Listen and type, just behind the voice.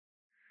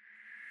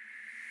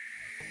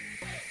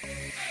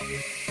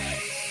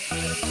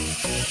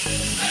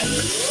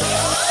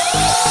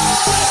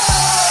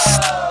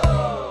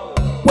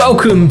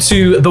Welcome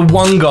to the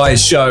One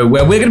Guys Show,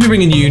 where we're going to be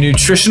bringing you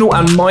nutritional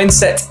and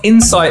mindset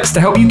insights to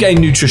help you gain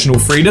nutritional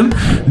freedom,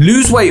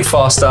 lose weight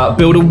faster,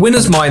 build a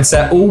winner's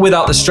mindset, all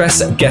without the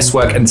stress,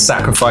 guesswork, and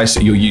sacrifice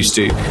that you're used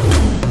to.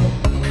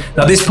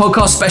 Now, this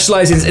podcast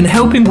specializes in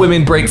helping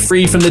women break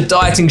free from the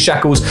dieting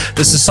shackles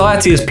that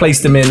society has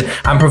placed them in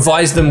and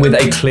provides them with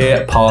a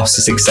clear path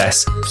to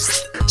success.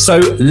 So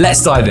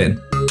let's dive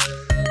in.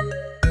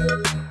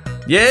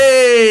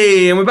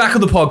 Yay! And we're back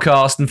on the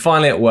podcast, and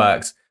finally it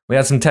worked. We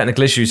had some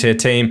technical issues here,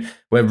 team,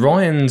 where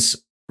Ryan's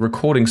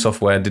recording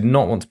software did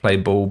not want to play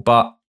ball,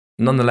 but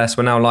nonetheless,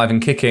 we're now live and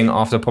kicking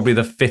after probably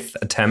the 5th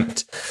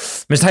attempt.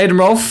 Mr. Hayden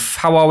Rolfe,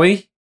 how are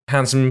we?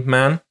 Handsome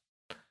man.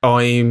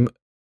 I'm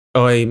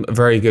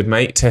very good,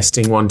 mate.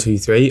 Testing 1, 2,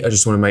 3. I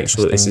just want to make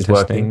sure that this is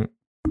working.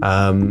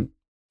 I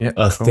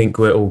think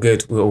we're all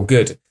good. We're all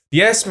good.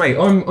 Yes, mate.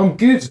 I'm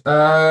good.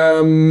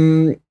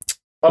 I'm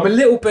a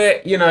little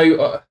bit,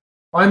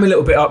 I'm a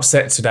little bit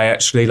upset today,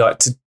 actually.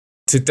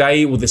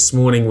 Today or this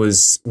morning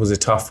was a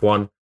tough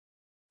one.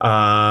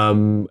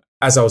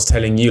 As I was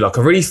telling you, I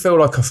really feel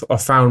like I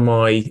found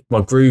my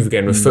groove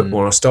again with football,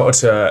 and I started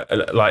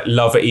to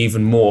love it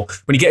even more.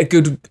 When you get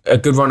a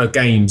good run of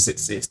games,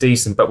 it's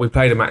decent. But we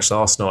played a match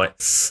last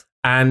night,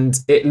 and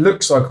it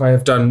looks like I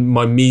have done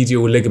my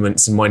medial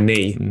ligaments in my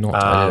knee,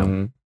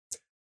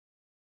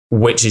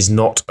 which is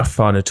not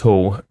fun at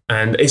all.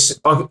 And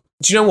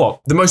do you know what?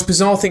 The most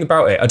bizarre thing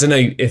about it, I don't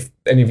know if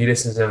any of you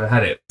listeners have ever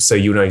had it, so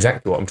you'll know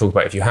exactly what I'm talking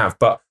about if you have,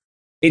 but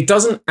it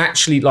doesn't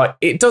actually,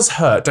 it does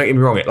hurt, don't get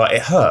me wrong, it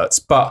hurts,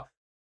 but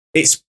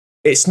it's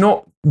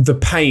not the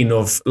pain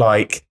of,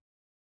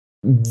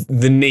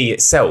 the knee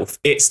itself.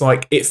 It's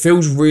it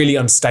feels really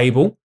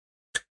unstable.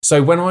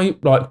 So when I,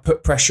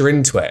 put pressure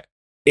into it,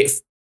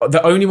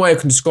 the only way I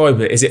can describe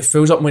it is it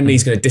feels like my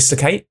knee's going to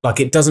dislocate.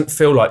 It doesn't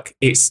feel like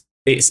it's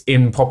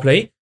in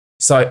properly.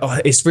 So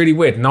it's really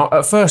weird. And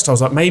at first I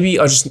was like, maybe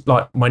I just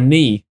my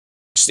knee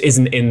just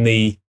isn't in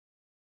the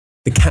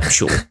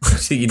capsule.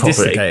 So you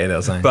dislocated it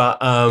or something. But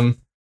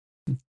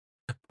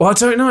well, I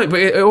don't know.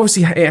 But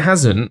obviously it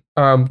hasn't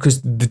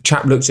because the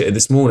chap looked at it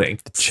this morning.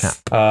 The chap.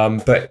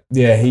 But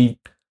yeah, he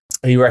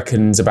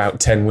reckons about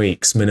 10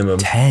 weeks minimum.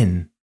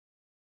 10.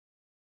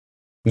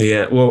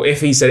 Yeah. Well,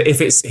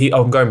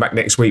 I'm going back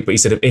next week, but he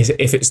said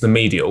if it's the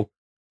medial,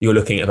 you're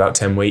looking at about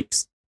 10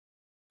 weeks.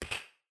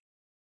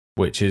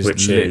 Which is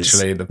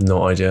literally the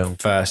not ideal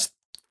first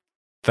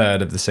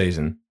third of the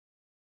season.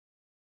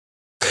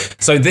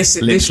 So this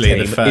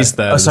literally the first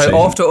third.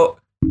 So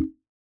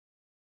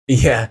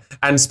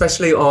and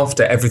especially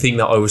after everything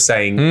that I was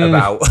saying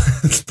about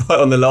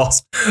on the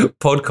last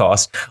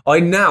podcast, I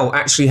now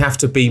actually have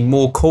to be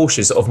more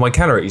cautious of my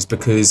calories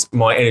because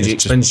my energy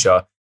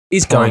expenditure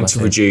is going to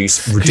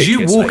reduce ridiculously.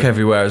 Because you walk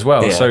everywhere as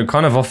well. Yeah. So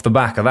kind of off the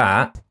back of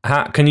that,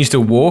 can you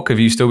still walk? Have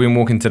you still been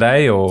walking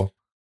today or?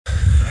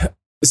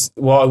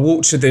 Well, I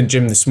walked to the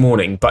gym this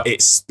morning, but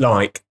it's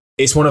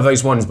one of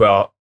those ones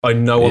where I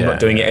know I'm not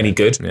doing it any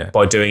good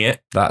by doing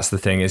it. That's the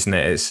thing, isn't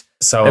it? It's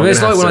like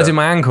when I did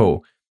my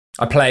ankle.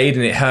 I played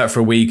and it hurt for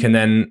a week and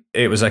then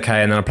it was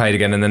okay and then I played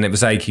again and then it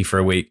was achy for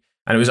a week.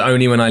 And it was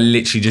only when I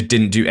literally just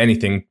didn't do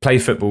anything, play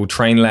football,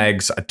 train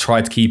legs. I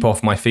tried to keep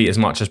off my feet as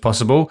much as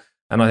possible.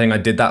 And I think I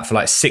did that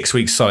for 6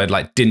 weeks solid,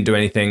 didn't do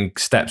anything,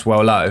 steps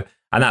well low.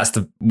 And that's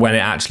when it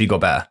actually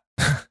got better.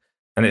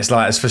 And it's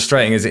as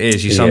frustrating as it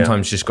is, you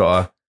sometimes just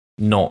got to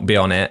not be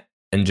on it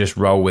and just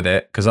roll with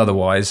it because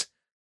otherwise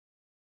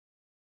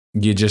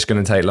you're just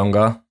going to take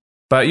longer.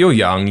 But you're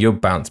young, you'll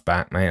bounce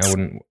back, mate.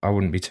 I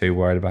wouldn't be too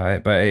worried about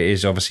it, but it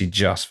is obviously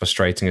just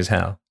frustrating as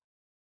hell.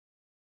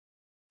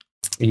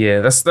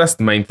 Yeah, that's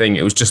the main thing.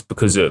 It was just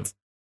because of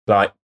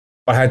I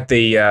had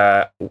we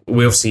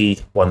obviously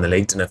won the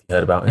league. Don't know if you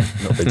heard about it.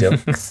 Not a big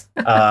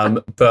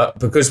deal. But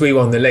because we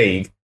won the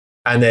league,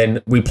 and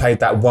then we played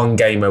that one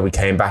game where we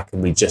came back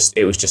and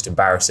it was just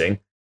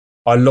embarrassing.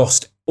 I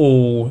lost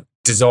all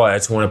desire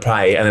to want to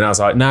play, and then I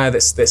was like, no,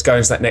 let's go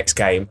into that next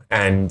game,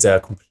 and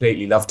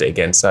completely loved it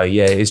again. So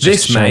yeah, it's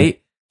just this,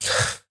 mate,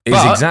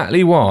 is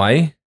exactly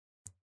why.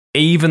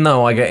 Even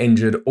though I get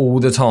injured all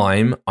the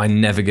time, I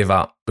never give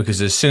up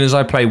because as soon as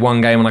I play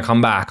one game and I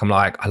come back, I'm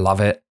like, I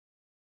love it.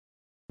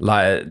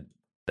 And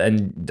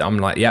I'm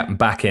like, yeah, I'm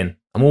back in.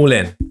 I'm all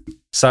in.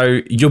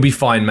 So you'll be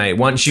fine, mate.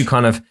 Once you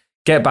kind of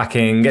get back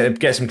in,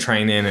 get some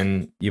training,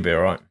 and you'll be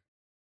all right.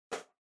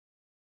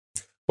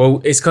 Well,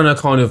 it's going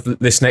to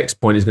this next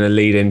point is going to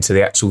lead into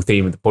the actual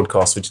theme of the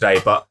podcast for today.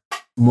 But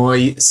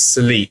my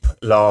sleep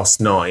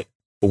last night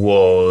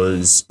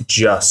was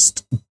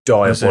just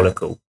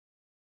diabolical.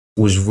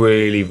 Was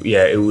really,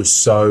 it was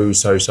so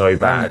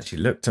bad. She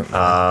looked at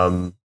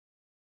me.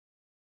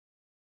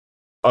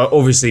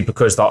 Obviously,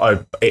 because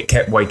it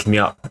kept waking me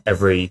up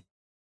every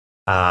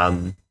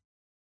so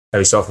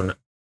often.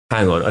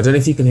 Hang on, I don't know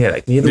if you can hear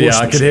that. Can you hear the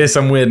I could hear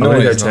some weird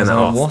noise. Go turn that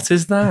off. What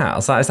is that? I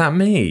was like, is that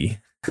me?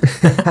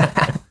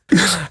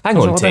 Hang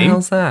on, what team.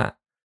 What the hell's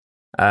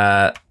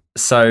that?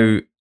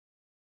 So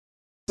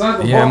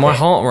Yeah,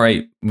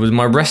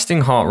 my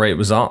resting heart rate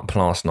was up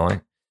last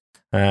night.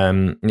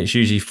 It's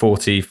usually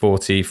 40,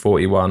 40,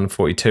 41,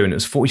 42, and it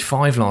was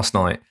 45 last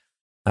night.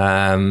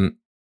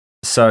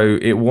 So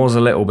it was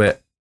a little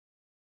bit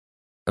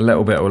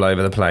all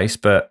over the place,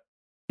 but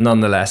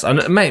nonetheless.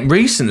 And mate,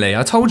 recently did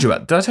I tell you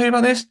about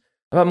this?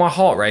 About my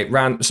heart rate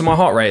so my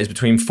heart rate is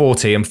between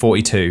 40 and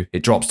 42.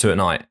 It drops to at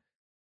night,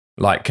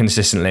 like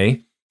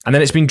consistently. And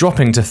then it's been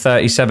dropping to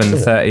 37,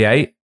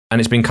 38, and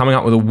it's been coming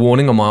up with a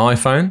warning on my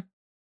iPhone.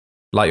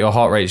 Like, your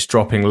heart rate's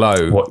dropping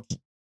low. What?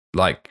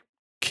 Like,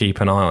 keep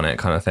an eye on it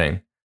kind of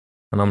thing.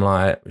 And I'm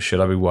like,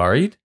 should I be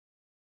worried?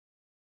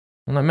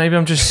 I'm like, maybe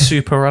I'm just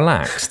super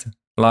relaxed.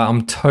 Like,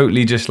 I'm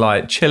totally just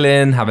like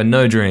chilling, having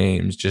no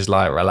dreams, just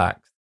like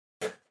relaxed.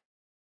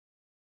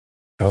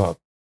 Oh,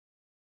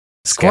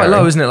 it's quite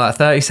low, isn't it? Like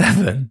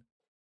 37.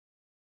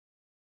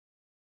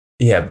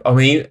 Yeah, I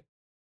mean,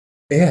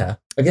 yeah,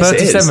 I guess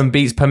 37 it is.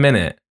 beats per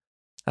minute.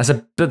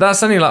 But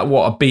that's only like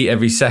what, a beat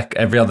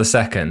every other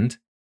second.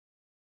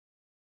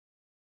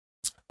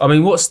 I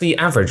mean, what's the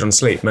average on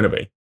sleep meant to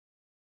be?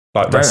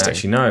 Like, I don't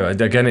actually know.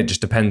 Again, it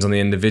just depends on the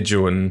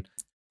individual, and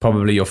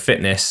probably your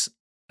fitness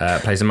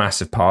plays a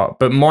massive part.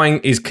 But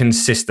mine is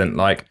consistent.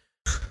 Like,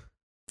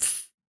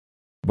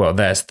 well,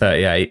 there's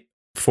 38,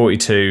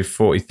 42,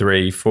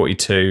 43,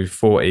 42,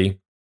 40.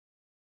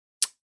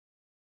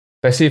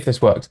 Let's see if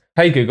this works.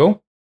 Hey,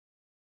 Google.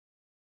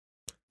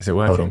 Is it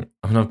working?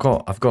 I mean,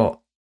 I've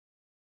got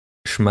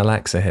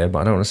Schmalexa here, but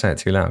I don't want to say it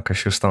too loud because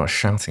she'll start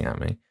shouting at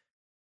me.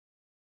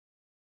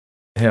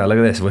 Here, look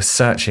at this. We're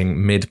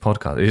searching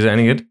mid-podcast. Is it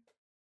any good?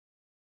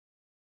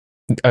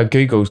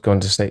 Google's gone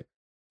to sleep.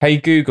 Hey,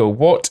 Google,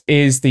 what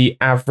is the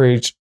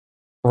average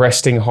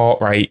resting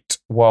heart rate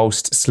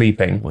whilst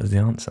sleeping? What is the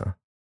answer?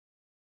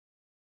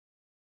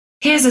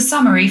 Here's a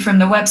summary from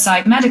the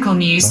website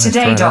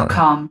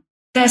medicalnewstoday.com.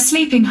 Their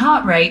sleeping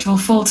heart rate will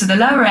fall to the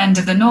lower end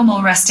of the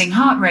normal resting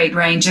heart rate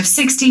range of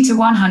 60 to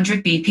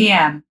 100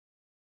 BPM.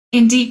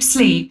 In deep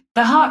sleep,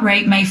 the heart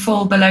rate may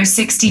fall below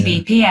 60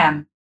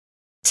 BPM.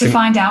 To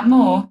find out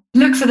more,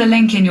 look for the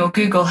link in your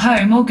Google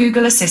Home or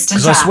Google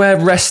Assistant app. Because I swear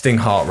resting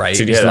heart rate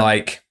is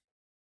like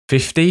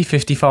 50,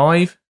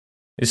 55.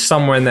 It's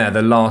somewhere in there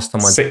the last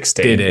time I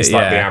 60 did it. It's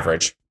like the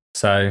average.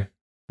 So,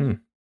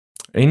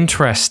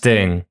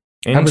 interesting.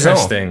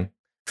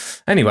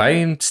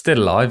 Anyway, I'm still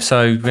alive,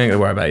 so we ain't going to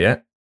worry about it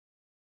yet.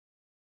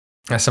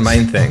 That's the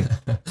main thing.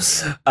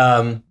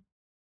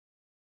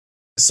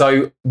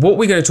 So what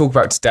we're going to talk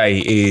about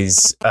today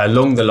is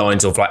along the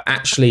lines of like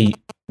actually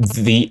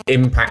the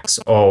impacts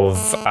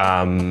of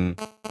a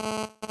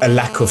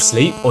lack of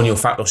sleep on your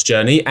fat loss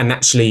journey, and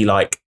actually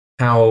like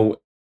how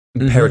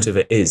imperative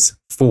it is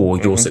for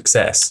your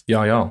success.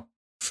 Yeah.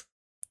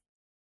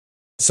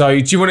 So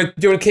do you want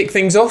to kick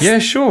things off? Yeah,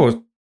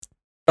 sure.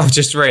 I've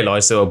just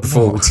realised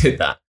before we did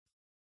that,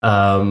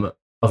 I've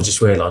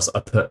just realised I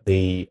put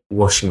the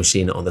washing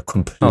machine on the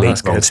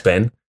complete wrong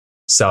spin.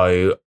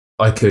 So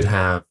I could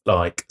have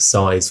like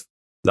size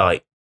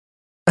like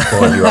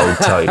 5-year-old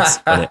toes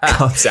when it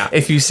comes out.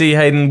 If you see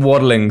Hayden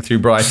waddling through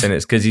Brighton,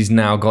 it's because he's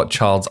now got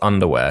child's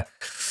underwear.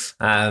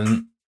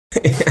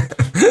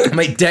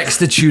 Mate,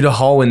 Dexter chewed a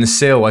hole in the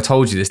sill. I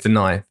told you this, didn't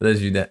I? For those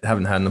of you that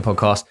haven't heard in the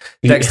podcast.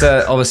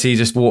 Dexter obviously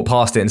just walked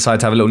past it and decided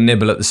to have a little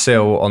nibble at the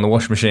sill on the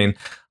washing machine.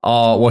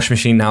 Our washing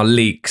machine now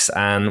leaks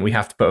and we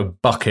have to put a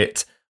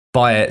bucket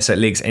by it so it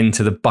leaks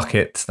into the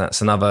bucket. That's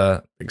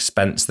another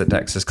expense that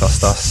Dexter's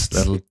cost us,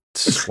 little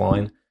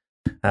swine.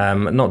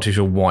 Not too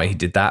sure why he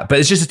did that, but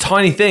it's just a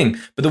tiny thing.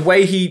 But the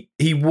way he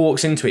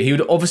walks into it, he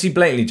would obviously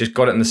blatantly just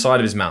got it in the side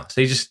of his mouth.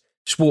 So he just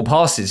walked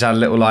past it, just had a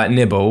little like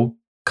nibble,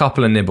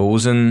 couple of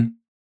nibbles, and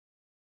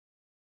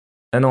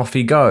off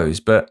he goes.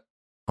 But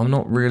I'm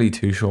not really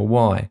too sure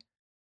why.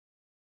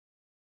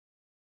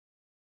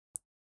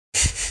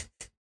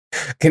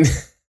 I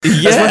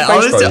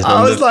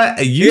was like,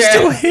 are you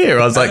still here?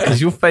 I was like,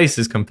 because your face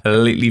is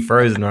completely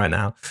frozen right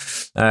now.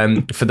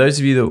 For those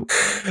of you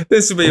that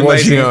this will be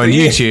watching on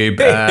YouTube,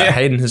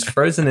 Hayden has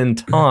frozen in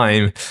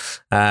time,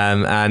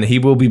 and he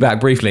will be back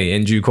briefly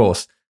in due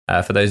course.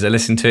 For those that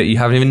listen to it, you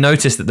haven't even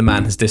noticed that the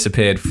man has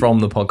disappeared from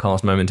the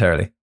podcast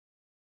momentarily.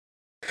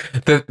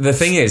 The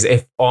thing is,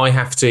 if I'll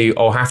have to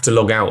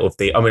log out of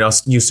the. I mean,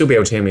 you'll still be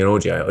able to hear me on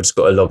audio. I just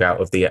got to log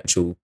out of the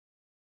actual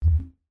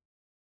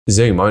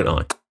Zoom, won't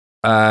I?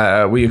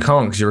 Well, you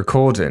can't because you're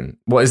recording.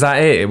 What is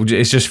that?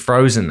 It's just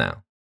frozen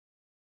now.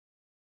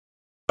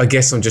 I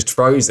guess I'm just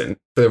frozen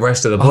for the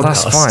rest of the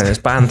podcast. That's fine. It's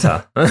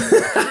banter.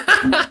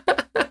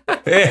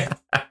 Yeah.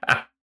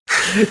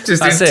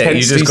 That's it.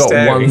 You just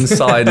got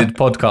one-sided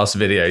podcast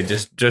video.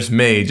 Just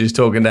me, just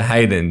talking to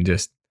Hayden.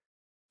 Just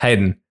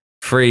Hayden,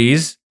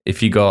 freeze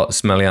if you got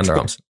smelly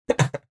underarms.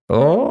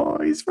 Oh,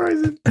 he's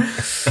frozen.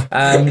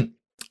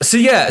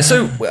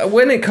 So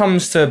when it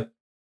comes to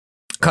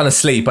kind of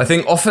sleep, I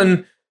think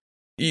often,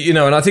 and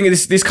I think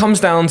this comes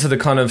down to the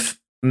kind of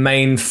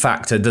main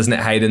factor, doesn't it,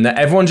 Hayden, that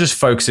everyone just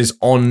focuses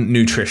on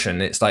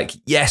nutrition. It's like,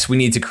 yes, we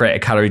need to create a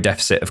calorie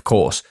deficit, of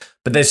course,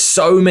 but there's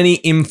so many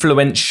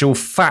influential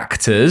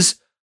factors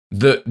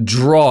that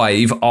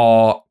drive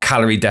our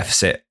calorie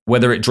deficit,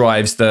 whether it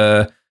drives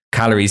the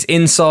calories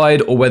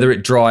inside or whether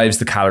it drives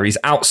the calories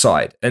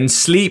outside. And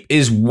sleep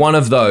is one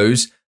of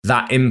those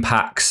that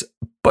impacts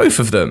both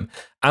of them.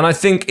 And I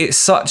think it's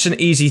such an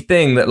easy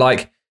thing that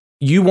like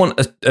you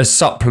want a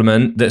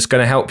supplement that's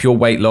going to help your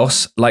weight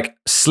loss. Like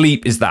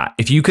sleep is that.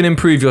 If you can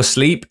improve your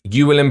sleep,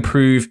 you will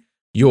improve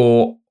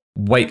your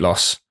weight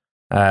loss.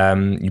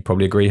 You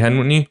probably agree, Hen,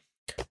 wouldn't you?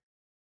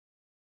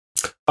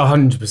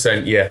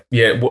 100%, yeah.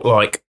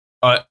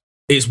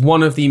 It's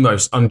one of the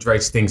most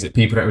underrated things that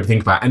people don't really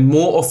think about. And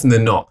more often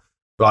than not,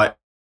 like,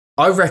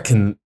 I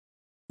reckon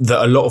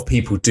that a lot of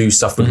people do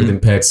suffer with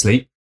impaired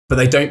sleep, but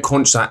they don't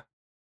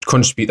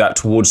contribute that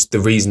towards the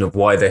reason of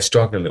why they're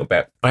struggling a little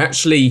bit. I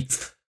actually,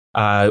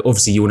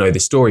 obviously you all know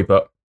this story,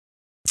 but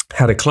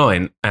had a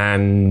client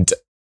and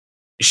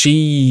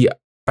she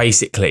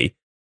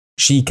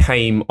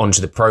came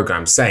onto the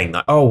program saying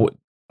that,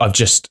 I've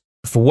just,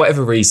 for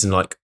whatever reason,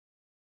 like,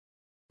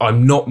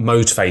 I'm not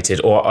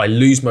motivated or I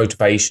lose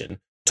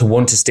motivation to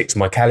want to stick to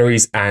my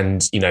calories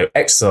and,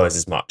 exercise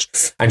as much.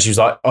 And she was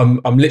like,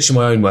 I'm literally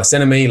my own worst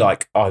enemy.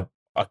 Like I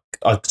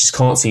just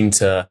can't seem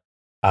to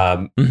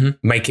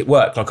make it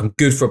work. Like I'm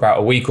good for about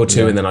a week or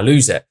two and then I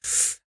lose it.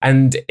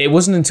 And it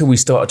wasn't until we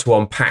started to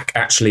unpack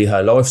actually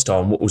her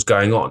lifestyle and what was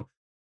going on.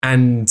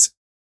 And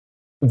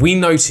we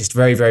noticed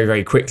very, very,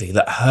 very quickly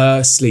that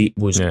her sleep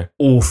was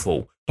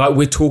awful. Like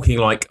we're talking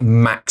like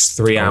max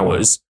 3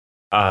 hours,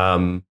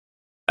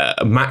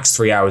 max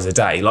 3 hours a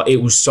day. Like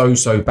it was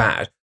so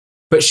bad.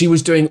 But she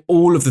was doing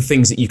all of the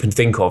things that you can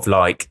think of,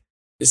 like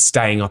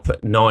staying up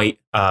at night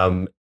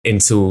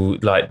until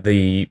like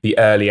the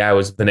early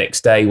hours of the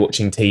next day,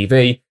 watching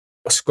TV,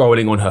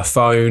 scrolling on her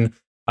phone,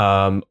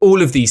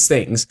 all of these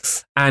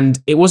things.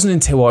 And it wasn't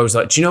until I was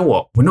like, do you know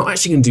what? We're not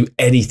actually going to do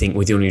anything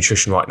with your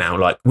nutrition right now.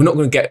 Like we're not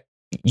going to get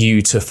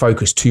you to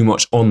focus too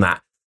much on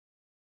that.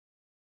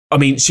 I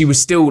mean, she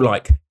was still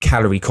like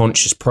calorie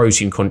conscious,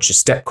 protein conscious,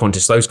 step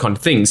conscious, those kind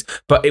of things,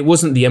 but it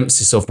wasn't the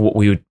emphasis of what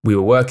we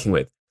were working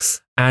with.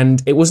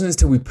 And it wasn't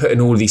until we put in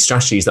all of these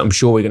strategies that I'm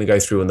sure we're going to go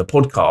through on the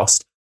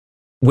podcast,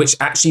 which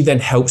actually then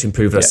helped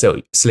improve her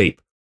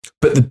sleep.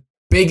 But the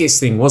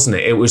biggest thing, wasn't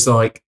it? It was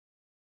like,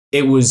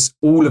 it was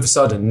all of a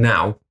sudden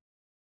now,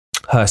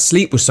 her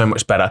sleep was so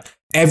much better.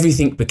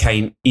 Everything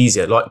became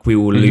easier, like we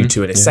will allude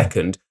to in a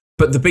second.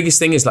 But the biggest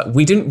thing is like,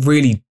 we didn't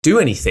really do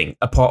anything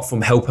apart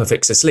from help her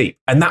fix her sleep.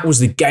 And that was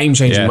the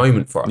game-changing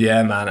moment for her.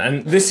 Yeah, man.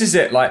 And this is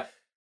it. Like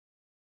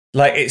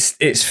it's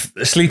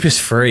sleep is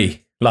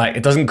free. Like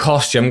it doesn't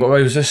cost you. You haven't got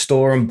to go to the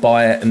store and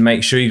buy it and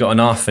make sure you got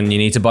enough and you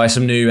need to buy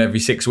some new every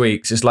 6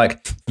 weeks. It's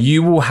like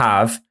you will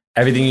have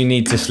everything you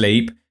need to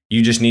sleep.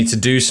 You just need to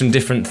do some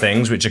different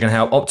things which are going to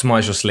help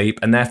optimize your sleep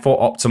and therefore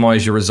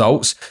optimize your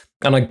results.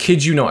 And I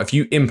kid you not, if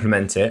you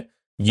implement it,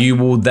 you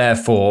will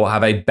therefore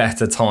have a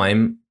better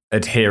time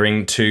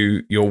adhering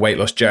to your weight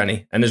loss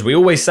journey. And as we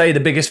always say, the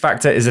biggest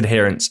factor is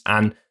adherence,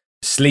 and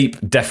sleep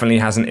definitely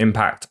has an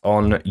impact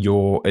on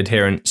your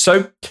adherence.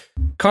 So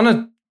kind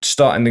of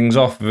starting things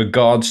off with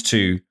regards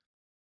to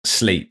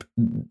sleep.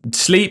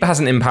 Sleep has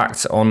an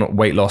impact on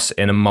weight loss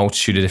in a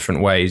multitude of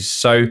different ways.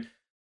 So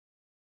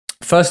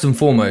first and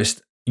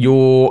foremost,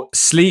 your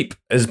sleep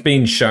has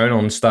been shown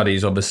on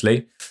studies,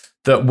 obviously,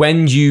 that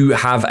when you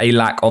have a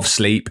lack of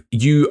sleep,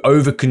 you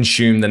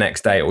overconsume the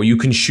next day, or you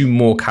consume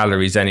more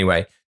calories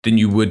anyway than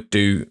you would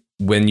do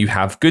when you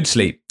have good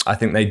sleep. I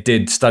think they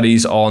did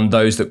studies on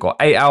those that got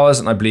 8 hours,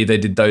 and I believe they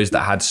did those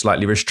that had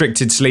slightly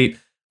restricted sleep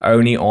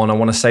only on, I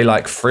want to say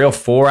like 3 or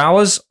 4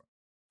 hours.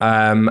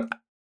 And 4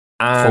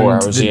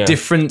 hours, the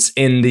difference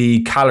in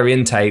the calorie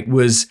intake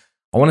was,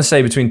 I want to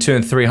say between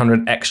 200 and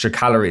 300 extra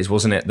calories,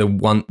 wasn't it?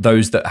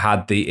 Those that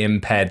had the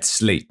impaired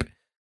sleep.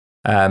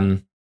 I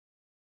can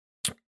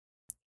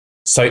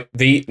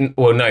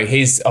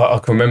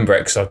remember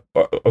it because I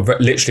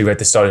literally read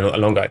the study not that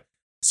long ago.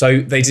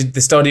 So they did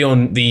the study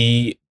on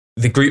the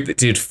group that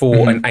did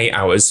 4 and 8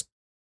 hours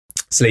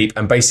sleep,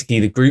 and basically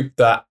the group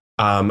that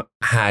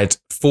had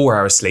 4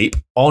 hours sleep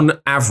on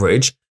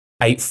average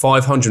ate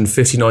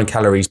 559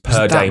 calories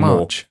per day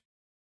more.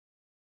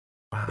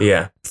 Wow.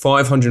 Yeah,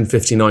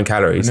 559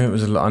 calories. I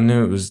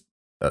knew it was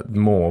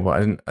more, but I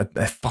didn't.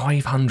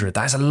 500.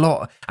 That's a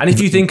lot. And if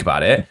you think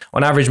about it,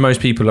 on average,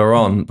 most people are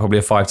on probably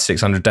a 500 to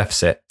 600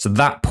 deficit. So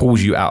that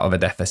pulls you out of a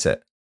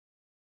deficit.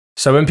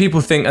 So when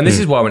people think, and this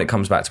is why when it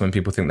comes back to when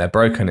people think they're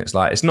broken, it's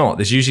like, it's not.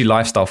 There's usually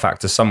lifestyle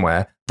factors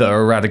somewhere that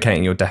are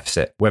eradicating your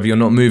deficit, whether you're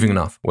not moving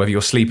enough, whether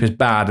your sleep is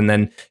bad, and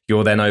then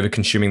you're then over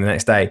consuming the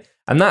next day.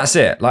 And that's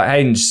it. Like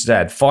Hayden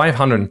said,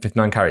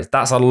 559 calories.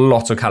 That's a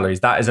lot of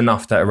calories. That is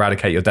enough to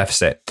eradicate your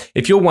deficit.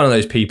 If you're one of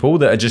those people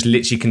that are just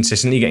literally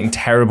consistently getting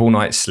terrible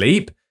night's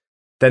sleep,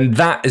 then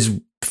that is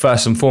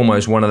first and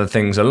foremost one of the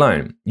things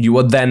alone. You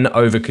are then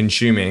over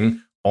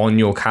consuming on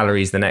your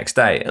calories the next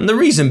day. And the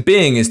reason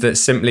being is that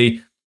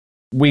simply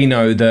we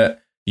know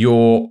that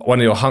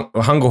one of your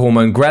hunger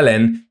hormone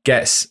ghrelin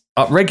gets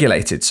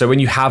upregulated. So when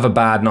you have a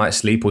bad night's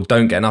sleep or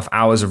don't get enough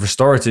hours of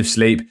restorative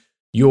sleep,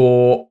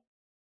 your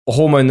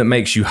hormone that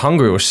makes you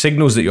hungry or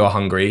signals that you're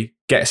hungry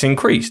gets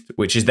increased,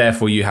 which is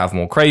therefore you have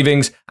more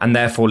cravings and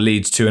therefore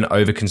leads to an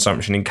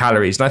overconsumption in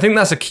calories. And I think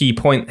that's a key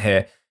point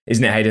here,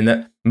 isn't it, Hayden?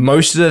 That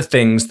most of the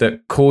things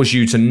that cause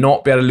you to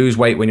not be able to lose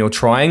weight when you're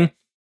trying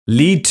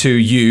lead to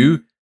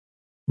you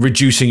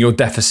reducing your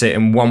deficit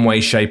in one way,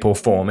 shape, or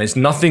form. It's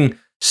nothing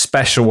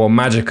special or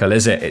magical,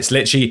 is it? It's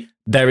literally,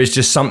 there is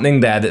just something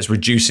there that's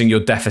reducing your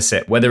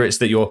deficit, whether it's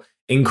that you're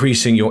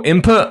increasing your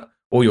input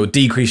or you're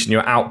decreasing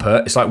your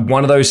output. It's like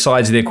one of those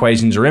sides of the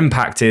equations are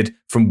impacted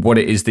from what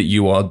it is that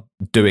you are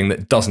doing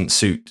that doesn't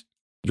suit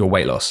your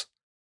weight loss.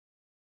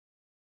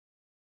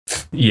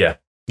 Yeah,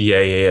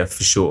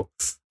 for sure.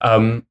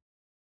 There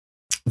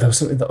was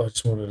something that I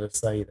just wanted to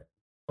say there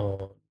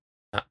on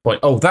that point.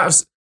 Oh,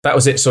 that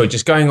was it. Sorry,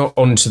 just going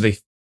on to the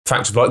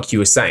fact of, like you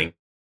were saying,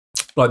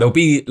 like there'll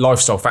be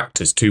lifestyle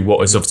factors to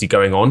what is obviously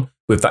going on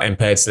with that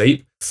impaired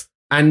sleep.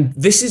 And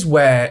this is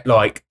where,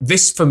 like,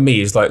 this for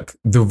me is like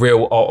the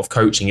real art of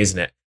coaching, isn't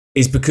it?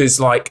 Is because,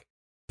 like,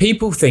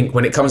 people think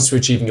when it comes to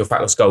achieving your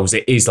fat loss goals,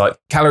 it is like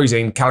calories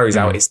in, calories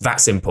out. It's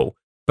that simple.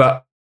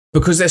 But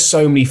because there's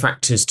so many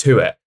factors to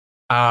it,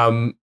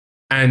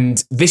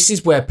 and this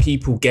is where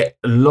people get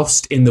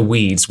lost in the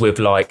weeds with,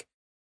 like,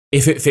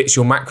 if it fits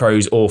your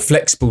macros or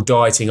flexible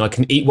dieting, I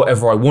can eat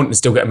whatever I want and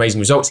still get amazing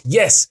results.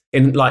 Yes,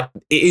 and like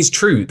it is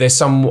true. There's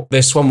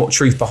somewhat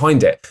truth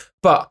behind it,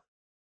 but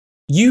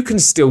you can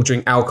still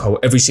drink alcohol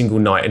every single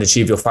night and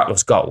achieve your fat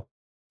loss goal.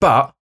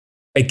 But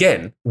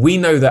again, we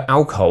know that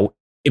alcohol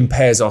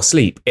impairs our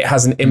sleep. It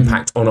has an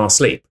impact on our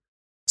sleep.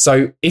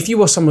 So if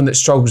you are someone that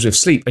struggles with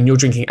sleep and you're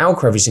drinking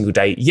alcohol every single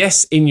day,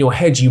 yes, in your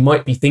head, you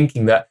might be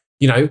thinking that,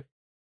 you know,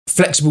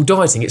 flexible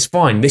dieting, it's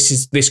fine.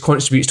 This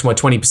contributes to my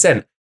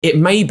 20%. It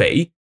may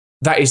be,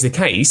 that is the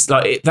case.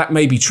 Like that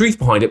may be truth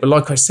behind it. But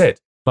like I said,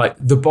 like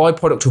the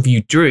byproduct of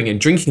you doing and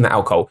drinking that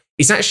alcohol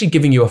is actually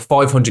giving you a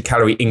 500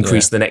 calorie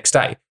increase the next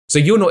day. So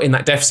you're not in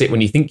that deficit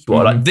when you think you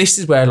are. Like this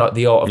is where like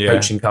the art of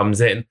coaching comes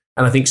in.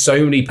 And I think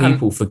so many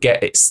people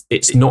forget it's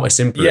not as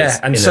simple as... Yeah,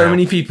 and so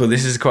many people,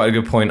 this is quite a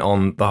good point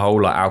on the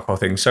whole like alcohol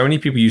thing. So many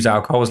people use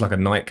alcohol as like a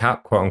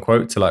nightcap, quote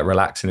unquote, to like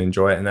relax and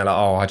enjoy it. And they're like,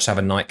 oh, I just have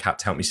a nightcap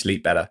to help me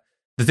sleep better.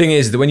 The thing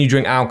is that when you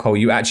drink alcohol,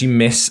 you actually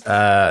miss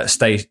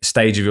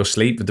stage of your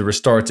sleep, the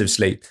restorative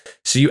sleep.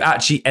 So you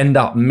actually end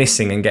up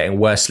missing and getting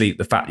worse sleep,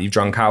 the fact that you've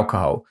drunk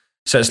alcohol.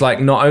 So it's like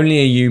not only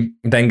are you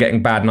then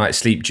getting bad night's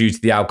sleep due to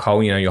the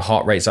alcohol, you know, your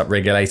heart rate's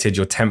upregulated,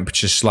 your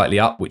temperature's slightly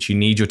up, which you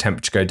need your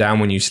temperature to go down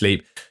when you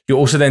sleep. You're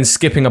also then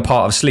skipping a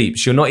part of sleep.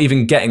 So you're not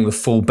even getting the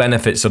full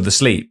benefits of the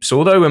sleep. So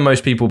although when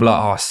most people be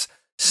like, oh, I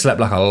slept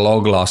like a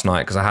log last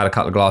night because I had a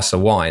couple of glasses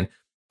of wine,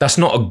 that's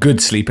not a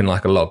good sleeping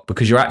like a log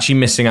because you're actually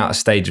missing out a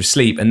stage of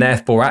sleep. And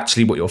therefore,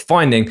 actually what you're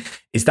finding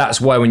is that's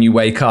why when you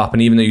wake up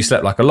and even though you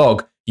slept like a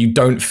log, you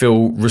don't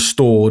feel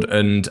restored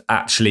and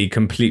actually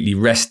completely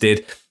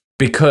rested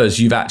because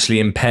you've actually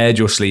impaired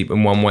your sleep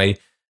in one way,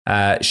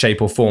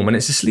 shape or form. And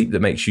it's a sleep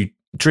that makes you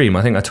dream.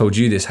 I think I told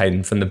you this,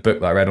 Hayden, from the book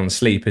that I read on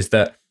sleep, is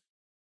that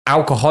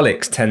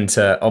alcoholics tend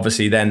to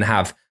obviously then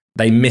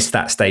they miss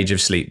that stage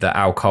of sleep. That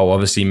alcohol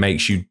obviously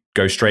makes you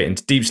go straight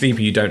into deep sleep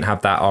and you don't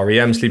have that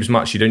REM sleep as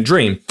much, you don't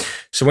dream.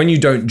 So when you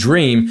don't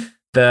dream,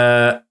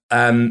 the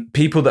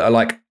people that are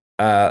like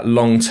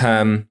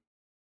long-term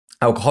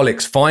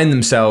alcoholics find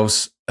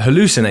themselves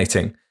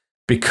hallucinating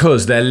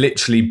because their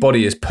literally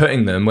body is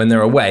putting them when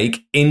they're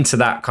awake into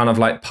that kind of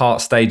like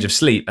part stage of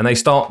sleep and they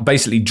start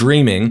basically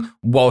dreaming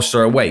whilst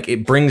they're awake.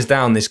 It brings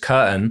down this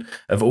curtain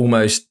of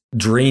almost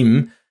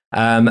dream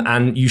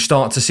and you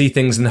start to see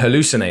things and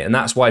hallucinate. And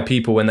that's why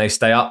people, when they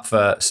stay up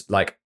for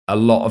like a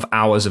lot of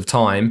hours of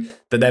time,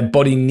 that their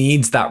body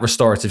needs that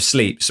restorative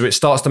sleep. So it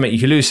starts to make you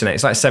hallucinate.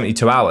 It's like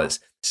 72 hours.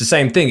 It's the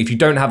same thing. If you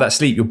don't have that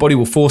sleep, your body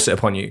will force it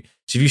upon you.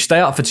 So if you stay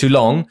up for too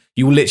long,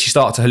 you will literally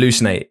start to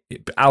hallucinate.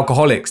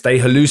 Alcoholics, they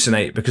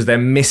hallucinate because they're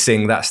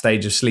missing that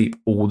stage of sleep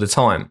all the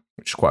time,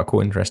 which is quite a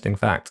cool, interesting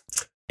fact.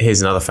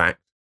 Here's another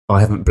fact. I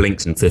haven't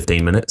blinked in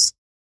 15 minutes.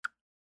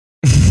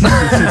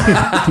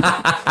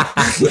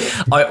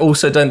 I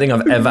also don't think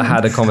I've ever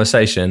had a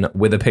conversation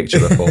with a picture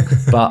before,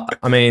 but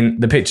I mean,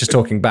 the picture's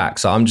talking back,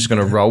 so I'm just going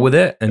to roll with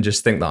it and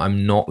just think that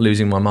I'm not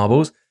losing my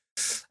marbles.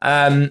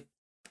 So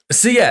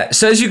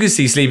as you can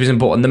see, sleep is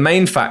important. The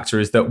main factor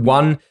is that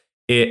one,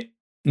 it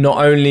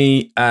not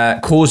only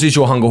causes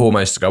your hunger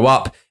hormones to go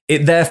up,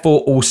 it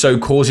therefore also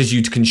causes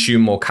you to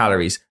consume more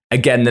calories.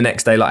 Again, the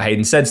next day, like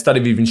Hayden said,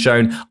 studies have even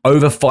shown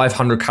over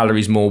 500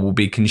 calories more will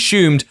be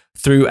consumed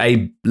through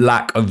a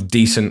lack of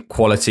decent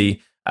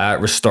quality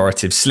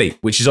restorative sleep,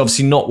 which is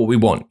obviously not what we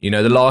want. You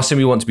know, the last thing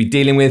we want to be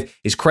dealing with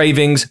is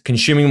cravings,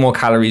 consuming more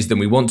calories than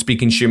we want to be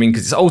consuming,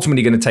 because it's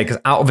ultimately going to take us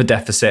out of a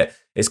deficit.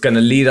 It's going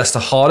to lead us to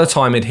harder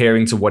time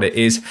adhering to what it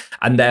is,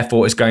 and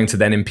therefore it's going to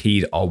then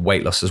impede our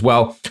weight loss as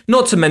well.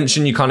 Not to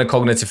mention your kind of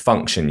cognitive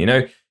function. You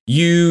know,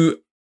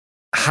 you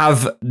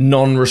have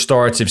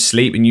non-restorative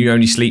sleep and you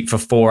only sleep for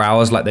 4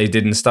 hours like they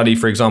did in the study,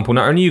 for example,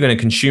 not only are you going to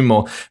consume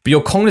more, but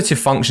your cognitive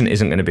function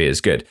isn't going to be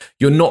as good.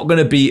 You're not going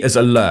to be as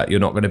alert.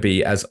 You're not going to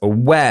be as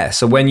aware.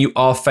 So when you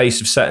are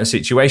faced with certain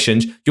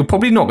situations, you're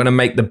probably not going to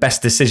make the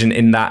best decision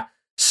in that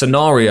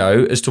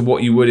scenario as to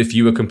what you would if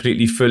you were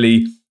completely,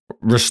 fully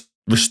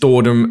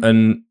restored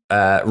and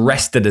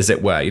rested, as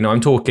it were. You know,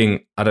 I'm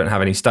talking, I don't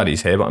have any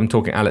studies here, but I'm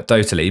talking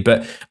anecdotally,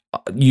 but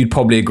you'd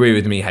probably agree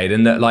with me,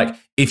 Hayden, that like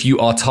if you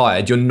are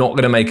tired, you're not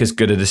going to make as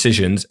good a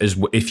decisions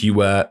as if you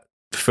were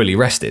fully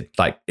rested.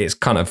 Like it's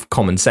kind of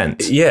common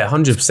sense. Yeah,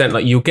 100%.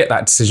 Like you'll get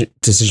that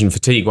decision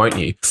fatigue, won't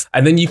you?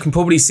 And then you can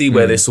probably see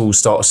where this all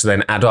starts to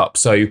then add up.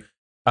 So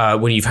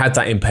when you've had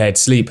that impaired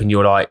sleep and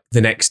you're like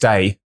the next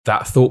day,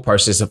 that thought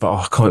process of,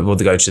 I can't be bothered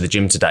to go to the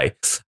gym today.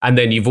 And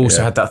then you've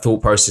also had that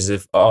thought process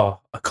of,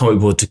 I can't be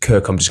bothered to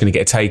cook. I'm just going to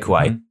get a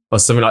takeaway or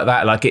something like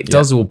that. Like it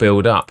does all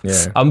build up.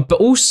 Yeah. But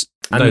also,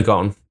 go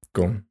on.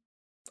 Go on.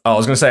 Oh, I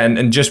was going to say,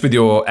 and just with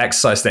your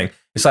exercise thing,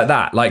 it's like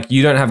that. Like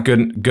you don't have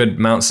good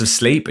amounts of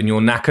sleep and you're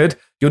knackered,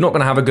 you're not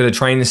going to have a good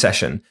training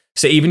session.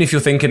 So even if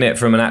you're thinking it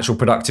from an actual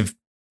productive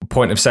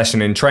point of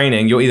session in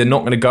training, you're either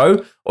not going to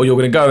go or you're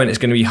going to go and it's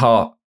going to be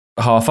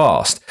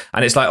half-assed.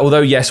 And it's like,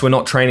 although yes, we're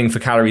not training for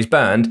calories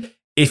burned,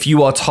 if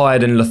you are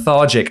tired and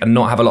lethargic and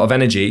not have a lot of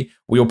energy,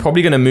 well, you're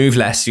probably going to move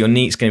less, so your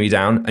NEAT's going to be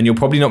down, and you're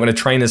probably not going to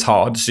train as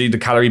hard, so the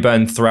calorie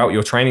burn throughout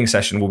your training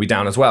session will be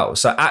down as well.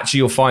 So actually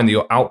you'll find that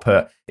your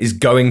output is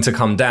going to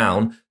come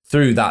down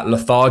through that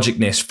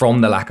lethargicness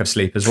from the lack of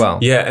sleep as well.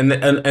 Yeah, and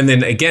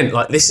then again,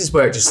 like this is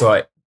where it just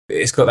like,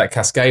 it's got that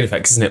cascade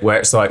effect, isn't it? Where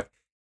it's like,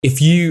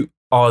 if you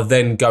are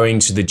then going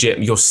to the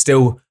gym, you're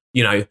still,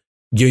 you know,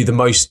 you're the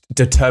most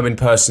determined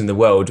person in the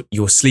world.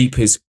 Your sleep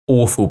is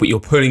awful, but you're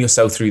putting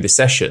yourself through the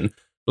session.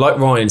 Like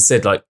Ryan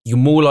said, like you're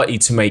more likely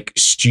to make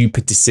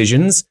stupid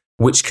decisions,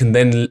 which can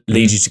then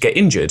lead you to get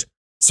injured.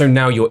 So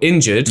now you're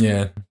injured,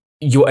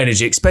 your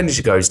energy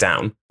expenditure goes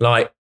down.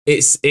 Like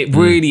it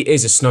really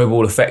is a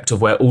snowball effect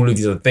of where all of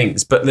these other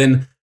things. But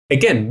then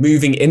again,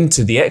 moving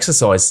into the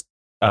exercise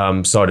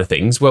side of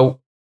things, well,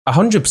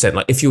 100%.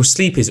 Like if your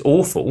sleep is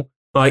awful,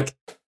 like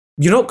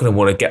you're not going to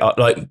want to get up.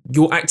 Like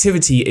your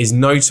activity is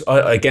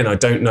again, I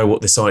don't know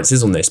what the science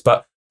is on this,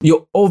 but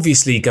you're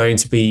obviously going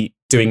to be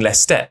doing less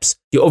steps.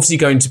 You're obviously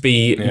going to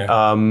be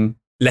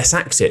less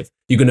active.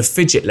 You're going to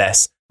fidget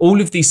less. All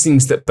of these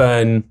things that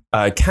burn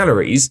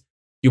calories,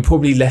 you're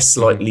probably less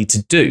likely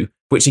to do,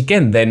 which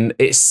again, then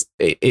it's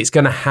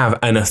going to have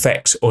an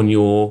effect on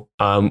your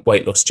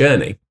weight loss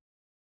journey.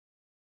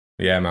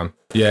 Yeah, man.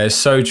 Yeah, it's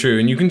so true.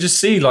 And you can just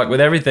see, like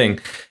with everything,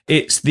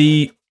 it's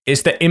the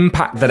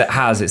impact that it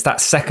has. It's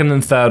that second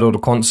and third order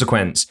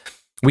consequence.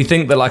 We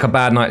think that like a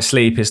bad night's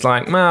sleep is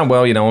like,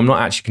 well, you know, I'm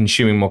not actually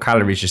consuming more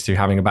calories just through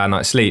having a bad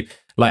night's sleep,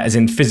 like as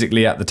in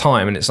physically at the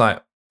time. And it's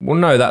like, well,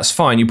 no, that's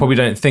fine. You probably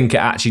don't think it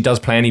actually does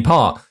play any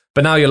part.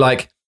 But now you're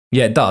like,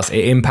 yeah, it does.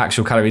 It impacts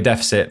your calorie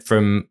deficit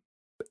from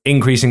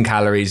increasing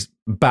calories,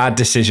 bad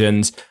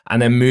decisions,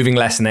 and then moving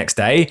less the next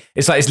day.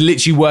 It's like, it's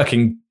literally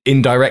working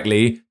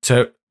indirectly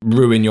to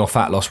ruin your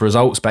fat loss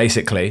results,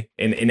 basically,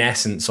 in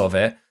essence of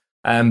it.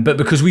 But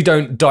because we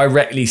don't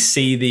directly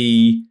see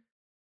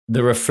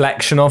the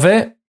reflection of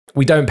it,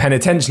 we don't pay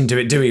attention to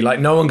it, do we? Like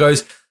no one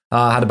goes,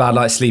 I had a bad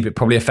night's sleep, it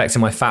probably affected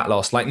my fat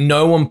loss. Like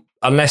no one,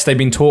 unless they've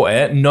been taught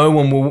it, no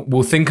one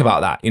will think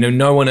about that. You know,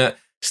 no one at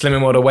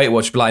Slimming World or Weight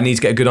Watch, but like, I need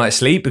to get a good night's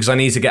sleep because I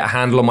need to get a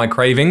handle on my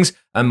cravings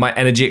and my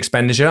energy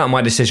expenditure and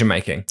my decision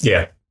making.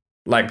 Yeah.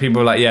 Like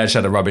people are like, yeah, I just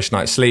had a rubbish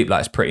night's sleep. Like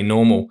it's pretty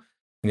normal.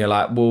 And you're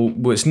like, well,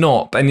 it's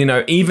not. And you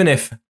know, even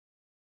if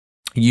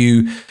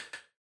you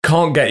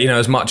can't get, you know,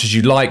 as much as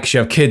you'd like, 'cause you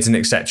have kids and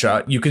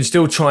etc., you can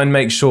still try and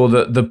make sure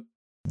that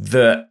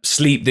the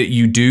sleep that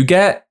you do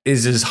get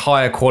is as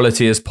high a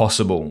quality as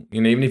possible.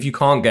 You know, even if you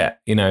can't get,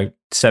 you know,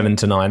 7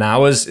 to 9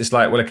 hours, it's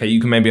like, well, okay,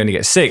 you can maybe only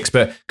get 6,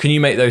 but can you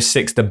make those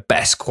 6 the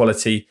best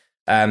quality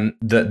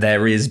that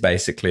there is,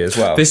 basically, as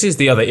well? This is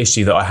the other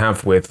issue that I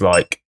have with,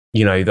 like,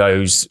 you know,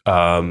 those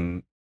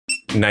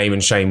name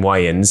and shame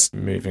weigh-ins.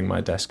 Moving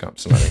my desk up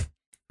slightly.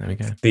 There we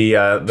go.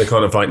 The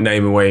kind of like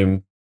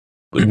name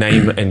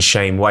and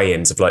shame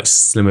weigh-ins of like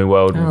Slimming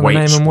World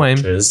Weight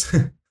Watchers.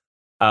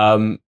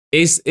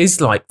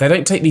 Is like they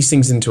don't take these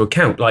things into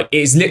account. Like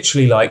it's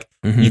literally like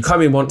you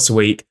come in once a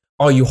week.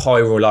 Are you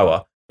higher or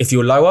lower? If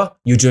you're lower,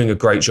 you're doing a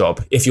great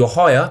job. If you're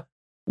higher,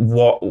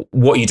 what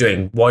are you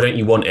doing? Why don't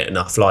you want it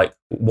enough? Like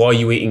why are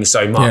you eating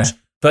so much? Yeah.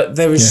 But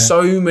there is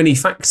so many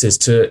factors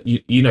to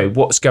you know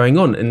what's going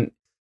on, and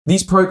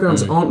these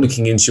programs aren't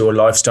looking into your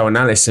lifestyle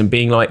analysis and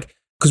being like,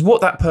 because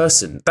what that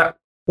person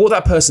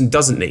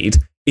doesn't need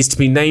is to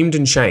be named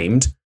and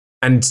shamed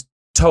and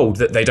told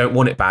that they don't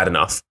want it bad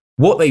enough.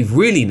 What they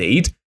really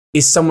need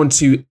is someone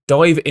to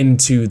dive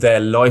into their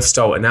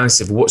lifestyle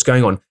analysis of what's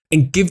going on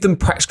and give them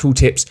practical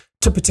tips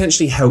to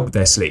potentially help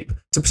their sleep,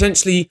 to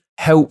potentially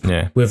help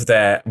with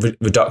their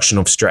reduction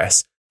of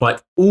stress,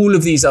 like all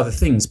of these other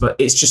things, but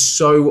it's just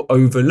so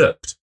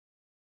overlooked.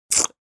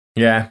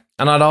 Yeah,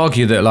 and I'd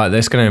argue that like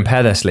that's going to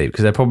impair their sleep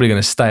because they're probably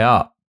going to stay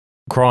up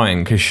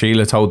crying because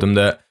Sheila told them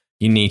that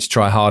you need to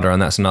try harder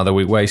and that's another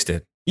week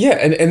wasted. Yeah,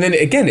 and then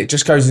again, it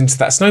just goes into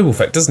that snowball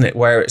effect, doesn't it?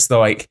 Where it's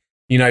like,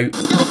 you know...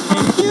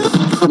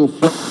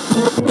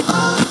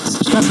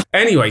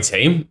 Anyway,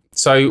 team,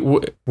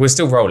 so we're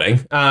still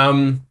rolling.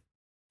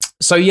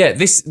 So yeah,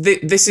 this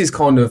is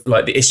kind of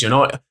like the issue. And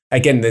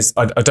again,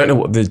 I don't know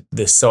what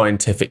the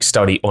scientific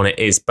study on it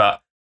is,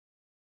 but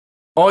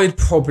I'd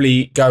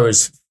probably go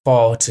as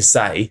far to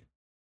say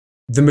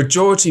the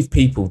majority of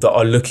people that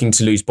are looking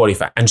to lose body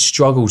fat and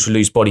struggle to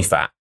lose body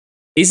fat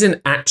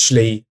isn't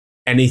actually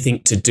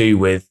anything to do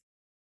with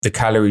the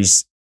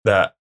calories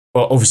that,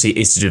 well, obviously it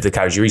is to do with the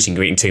calories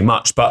you're eating too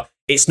much, but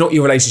it's not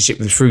your relationship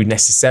with food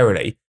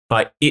necessarily.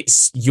 Like it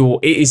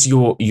is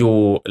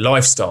your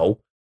lifestyle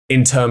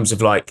in terms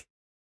of like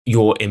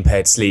your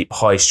impaired sleep,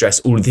 high stress,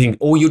 all the things,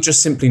 or you're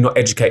just simply not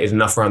educated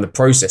enough around the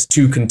process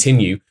to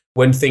continue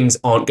when things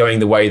aren't going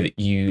the way that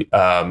you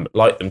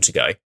like them to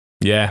go.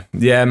 Yeah,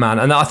 man.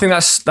 And I think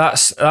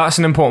that's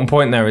an important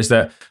point there, is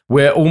that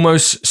we're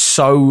almost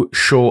so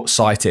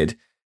short-sighted.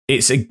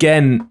 It's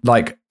again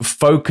like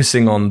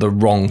focusing on the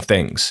wrong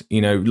things.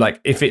 You know, like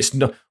if it's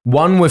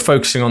one, we're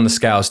focusing on the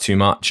scales too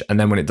much, and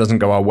then when it doesn't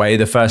go our way,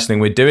 the first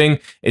thing we're doing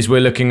is we're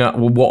looking at,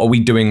 well, what are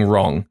we doing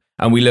wrong?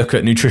 And we look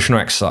at nutritional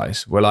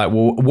exercise. We're like,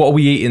 well, what are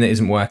we eating that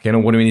isn't working, or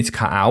what do we need to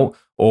cut out,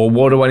 or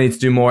what do I need to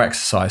do more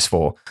exercise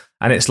for?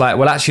 And it's like,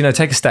 well, actually, no,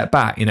 take a step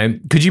back. You know,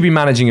 could you be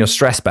managing your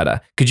stress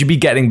better? Could you be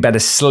getting better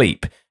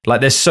sleep?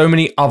 Like there's so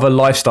many other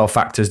lifestyle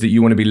factors that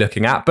you want to be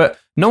looking at, but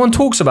no one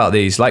talks about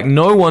these. Like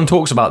no one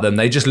talks about them.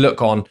 They just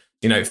look on,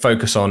 you know,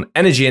 focus on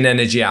energy in,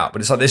 energy out.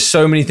 But it's like, there's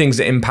so many things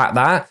that impact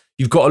that.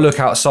 You've got to look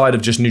outside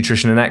of just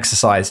nutrition and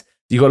exercise.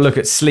 You've got to look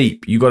at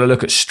sleep. You've got to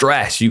look at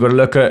stress. You've got to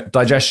look at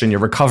digestion, your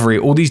recovery,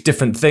 all these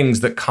different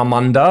things that come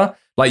under,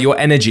 like your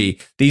energy.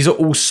 These are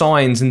all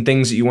signs and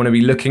things that you want to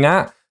be looking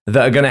at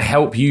that are going to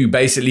help you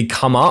basically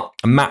come up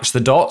and match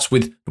the dots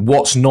with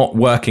what's not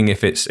working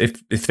if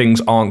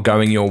things aren't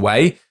going your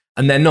way.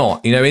 And they're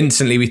not. You know,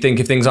 instantly we think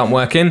if things aren't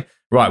working,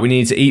 right, we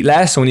need to eat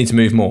less or we need to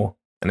move more.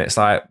 And it's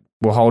like,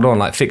 well, hold on,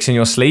 like fixing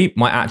your sleep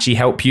might actually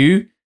help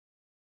you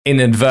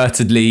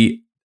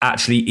inadvertently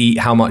actually eat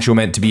how much you're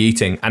meant to be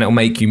eating, and it'll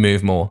make you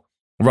move more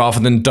rather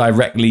than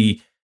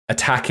directly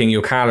attacking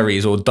your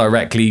calories or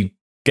directly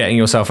getting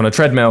yourself on a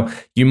treadmill.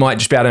 You might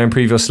just be able to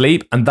improve your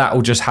sleep, and that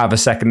will just have a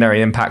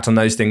secondary impact on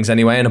those things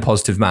anyway in a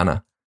positive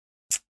manner.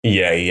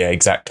 Yeah,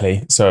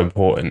 exactly. So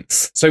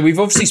important. So we've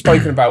obviously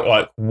spoken about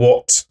like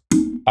what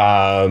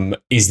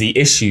is the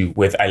issue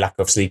with a lack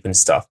of sleep and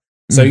stuff.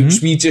 So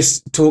should we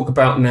just talk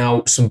about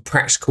now some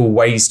practical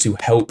ways to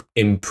help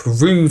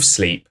improve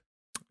sleep?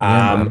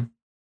 And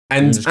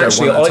just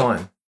actually,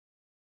 I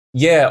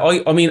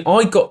mean,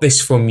 I got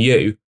this from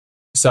you,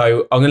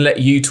 so I'm going to let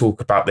you talk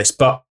about this.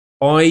 But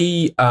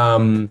when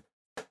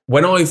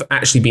I've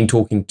actually been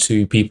talking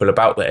to people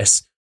about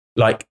this,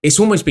 like it's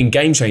almost been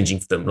game changing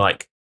for them.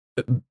 Like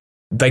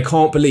they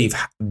can't believe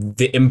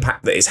the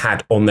impact that it's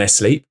had on their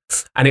sleep.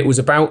 And it was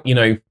about, you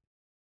know,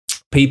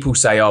 people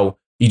say, oh,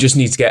 you just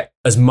need to get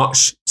as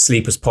much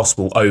sleep as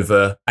possible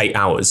over 8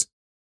 hours.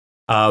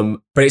 But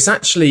it's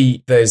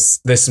actually,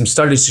 there's some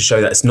studies to show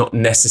that it's not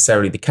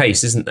necessarily the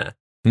case, isn't there?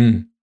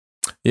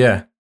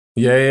 Yeah.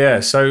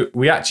 So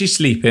we actually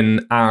sleep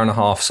in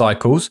 1.5-hour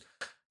cycles.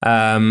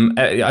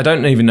 I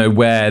don't even know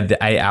where the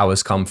 8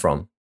 hours come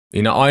from.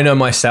 You know, I know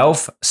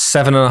myself,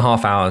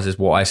 7.5 hours is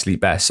what I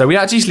sleep best. So we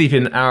actually sleep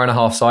in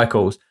 1.5-hour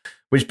cycles,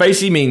 which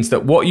basically means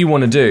that what you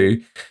want to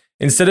do,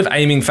 instead of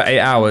aiming for 8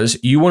 hours,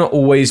 you want to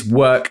always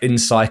work in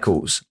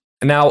cycles.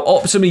 Now,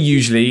 optimally,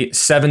 usually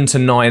 7 to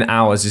 9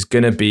 hours is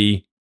going to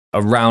be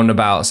around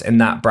about in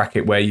that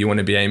bracket where you want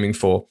to be aiming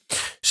for.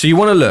 So you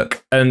want to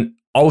look and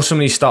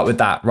ultimately start with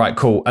that. Right,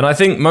 cool. And I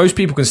think most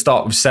people can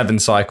start with 7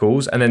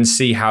 cycles and then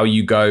see how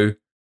you go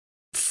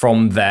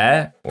from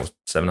there, or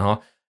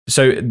 7.5.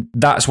 So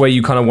that's where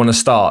you kind of want to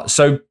start.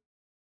 So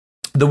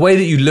the way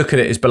that you look at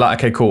it is be like,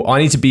 okay, cool. I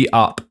need to be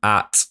up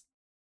at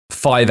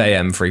 5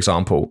 a.m., for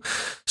example.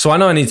 So I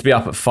know I need to be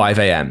up at 5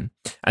 a.m.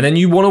 And then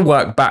you want to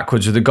work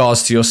backwards with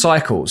regards to your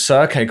cycles.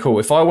 So, okay, cool.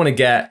 If I want to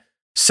get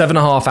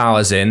 7.5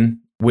 hours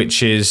in,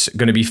 which is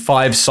going to be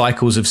 5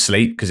 cycles of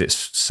sleep, because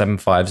it's 7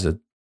 5s are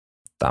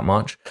that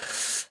much.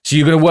 So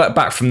you're going to work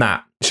back from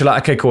that. So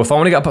like, okay, cool. If I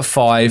want to get up at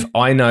 5,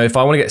 I know if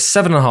I want to get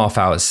 7.5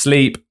 hours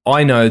sleep,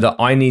 I know that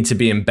I need to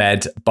be in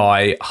bed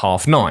by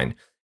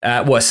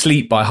 9:30.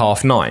 Sleep by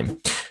 9:30.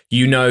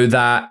 You know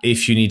that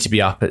if you need to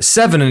be up at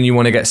 7 and you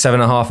want to get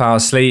 7.5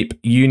 hours sleep,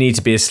 you need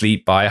to be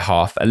asleep by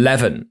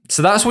 11:30.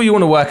 So that's what you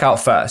want to work out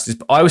first.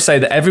 I would say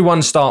that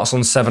everyone starts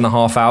on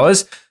 7.5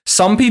 hours.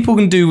 Some people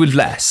can do with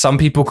less. Some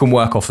people can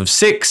work off of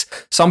 6.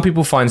 Some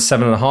people find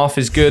 7.5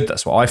 is good.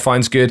 That's what I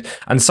find is good.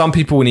 And some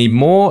people will need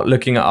more,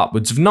 looking at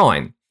upwards of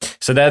 9.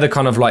 So they're the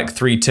kind of like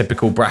 3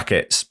 typical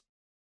brackets.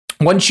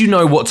 Once you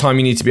know what time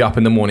you need to be up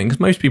in the morning, because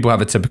most people have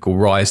a typical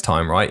rise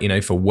time, right? You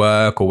know, for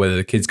work or whether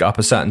the kids get up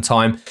a certain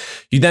time,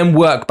 you then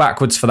work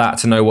backwards for that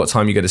to know what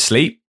time you go to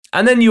sleep.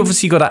 And then you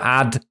obviously got to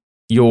add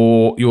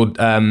your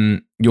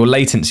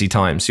latency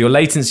time. So your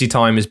latency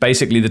time is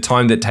basically the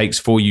time that it takes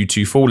for you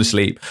to fall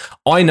asleep.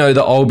 I know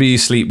that I'll be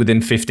asleep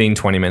within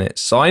 15-20 minutes.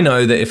 So I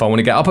know that if I want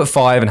to get up at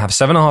 5 and have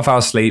 7.5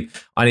 hours sleep,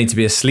 I need to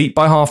be asleep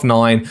by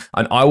 9:30,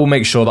 and I will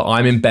make sure that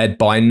I'm in bed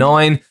by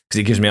 9 because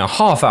it gives me a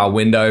half-hour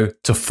window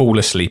to fall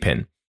asleep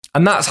in.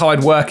 And that's how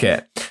I'd work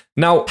it.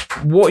 Now,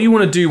 what you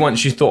want to do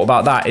once you've thought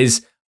about that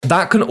is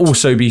that can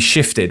also be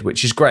shifted,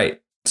 which is great.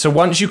 So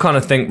once you kind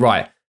of think,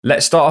 right,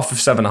 let's start off with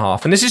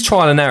 7.5, and this is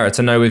trial and error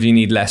to know if you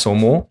need less or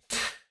more.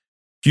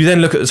 You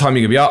then look at the time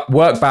you're going to be up,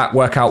 work back,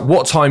 work out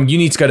what time you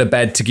need to go to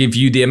bed to give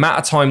you the amount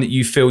of time that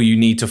you feel you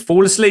need to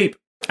fall asleep,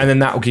 and then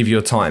that will give you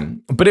your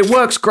time. But it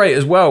works great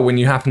as well when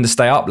you happen to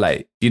stay up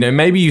late. You know,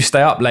 maybe you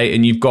stay up late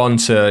and you've gone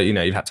to, you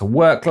know, you've had to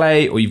work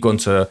late, or you've gone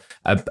to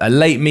a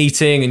late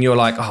meeting and you're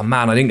like, oh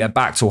man, I didn't get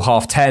back till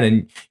 10:30.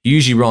 And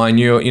usually, Ryan,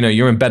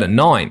 you're in bed at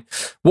 9.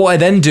 What I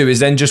then do is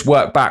then just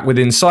work back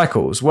within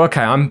cycles. Well,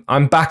 okay,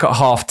 I'm back at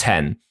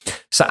 10:30.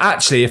 So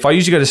actually, if I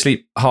usually go to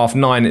sleep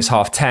 9:30, it's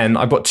 10:30.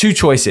 I've got two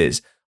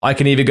choices. I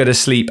can either go to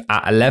sleep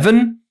at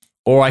 11,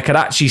 or I could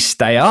actually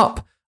stay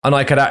up and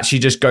I could actually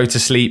just go to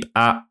sleep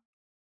at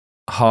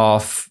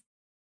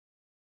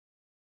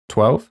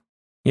 12:30.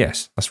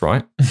 Yes, that's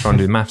right. I'm trying to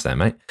do the maths there,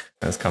 mate.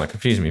 That's kind of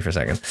confusing me for a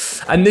second.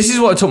 And this is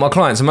what I taught my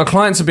clients. And my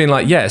clients have been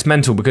like, yeah, it's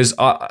mental, because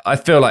I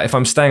feel like if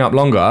I'm staying up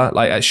longer,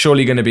 like it's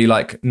surely going to be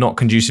like not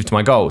conducive to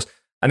my goals.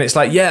 And it's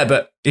like, yeah,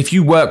 but if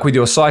you work with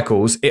your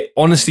cycles, it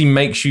honestly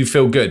makes you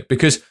feel good,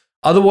 because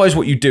otherwise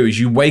what you do is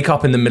you wake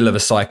up in the middle of a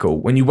cycle.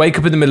 When you wake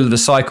up in the middle of the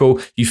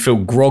cycle, you feel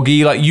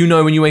groggy. Like, you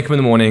know, when you wake up in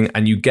the morning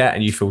and you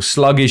feel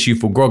sluggish, you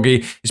feel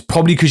groggy, it's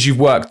probably because you've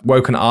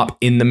woken up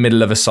in the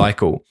middle of a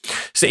cycle.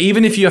 So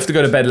even if you have to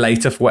go to bed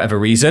later for whatever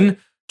reason,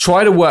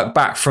 try to work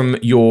back from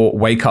your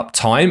wake up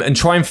time and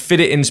try and fit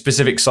it in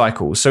specific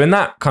cycles. So in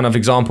that kind of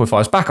example, if I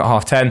was back at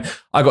 10:30,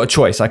 I got a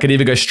choice. I could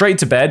either go straight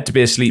to bed to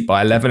be asleep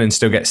by 11 and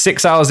still get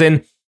 6 hours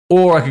in,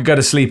 or I could go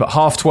to sleep at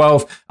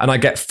 12:30 and I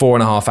get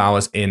 4.5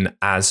 hours in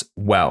as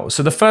well.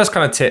 So the first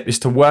kind of tip is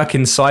to work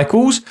in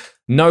cycles,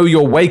 know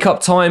your wake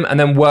up time, and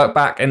then work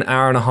back an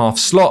hour and a half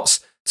slots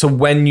to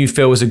when you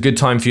feel is a good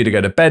time for you to go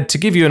to bed, to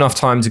give you enough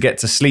time to get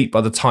to sleep by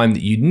the time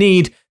that you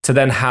need, to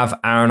then have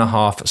hour and a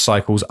half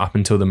cycles up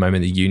until the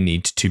moment that you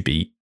need to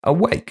be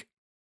awake.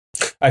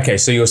 Okay,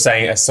 so you're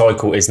saying a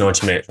cycle is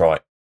 90 minutes,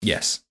 right?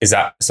 Yes. Is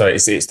that, so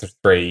it's the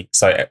 3,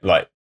 so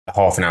like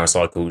half an hour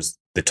cycles,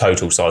 the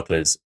total cycle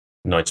is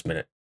 90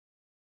 minutes.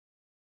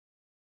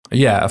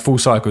 Yeah, a full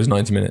cycle is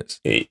 90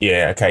 minutes.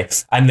 Yeah, okay.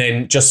 And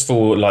then just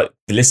for like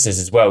the listeners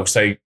as well,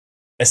 so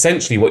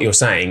essentially what you're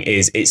saying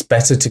is it's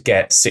better to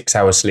get 6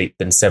 hours sleep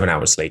than 7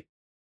 hours sleep.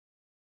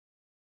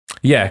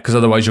 Yeah, because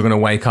otherwise you're going to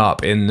wake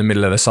up in the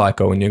middle of the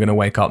cycle and you're going to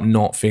wake up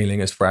not feeling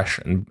as fresh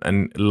and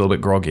a little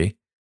bit groggy.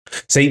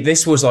 See,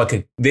 this was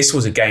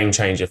a game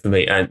changer for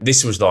me, and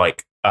this was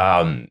like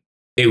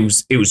it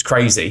was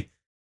crazy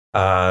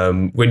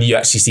when you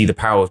actually see the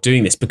power of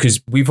doing this,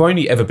 because we've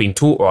only ever been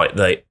taught, right,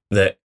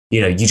 that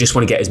you know, you just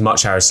want to get as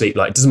much hours sleep.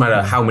 Like, it doesn't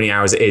matter how many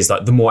hours it is,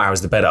 like the more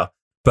hours the better.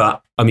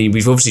 But I mean,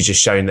 we've obviously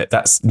just shown that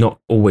that's not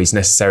always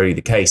necessarily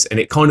the case, and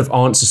it kind of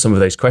answers some of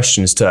those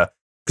questions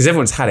because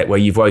everyone's had it where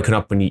you've woken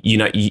up and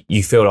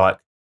you feel like,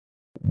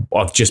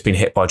 I've just been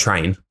hit by a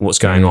train. What's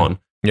going on?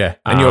 Yeah,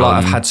 and you're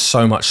like, I've had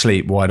so much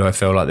sleep. Why do I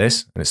feel like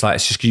this? And it's like,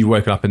 it's just because you've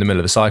woken up in the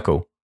middle of a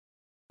cycle.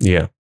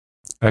 Yeah.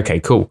 Okay,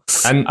 cool.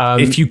 And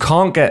if you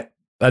can't get,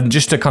 and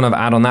just to kind of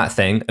add on that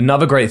thing,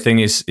 another great thing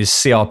is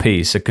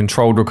CRP, so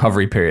controlled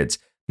recovery periods,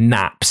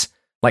 naps.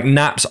 Like,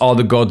 naps are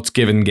the God's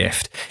given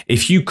gift.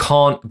 If you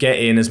can't get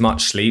in as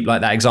much sleep,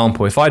 like that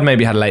example, if I'd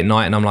maybe had a late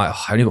night and I'm like,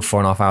 I only got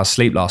 4.5 hours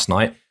sleep last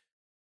night,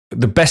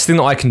 the best thing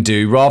that I can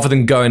do, rather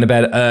than going to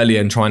bed earlier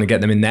and trying to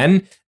get them in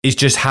then, is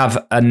just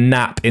have a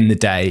nap in the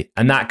day.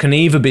 And that can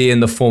either be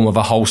in the form of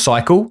a whole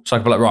cycle. So I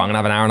could be like, right, I'm going to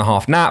have an hour and a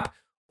half nap,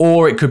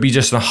 or it could be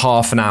just a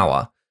half an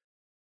hour.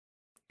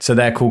 So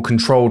they're called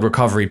controlled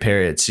recovery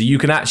periods. So you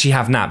can actually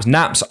have naps.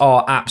 Naps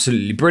are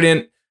absolutely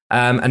brilliant.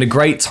 And a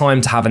great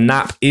time to have a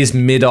nap is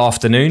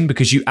mid-afternoon,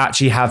 because you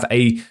actually have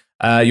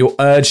your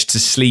urge to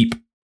sleep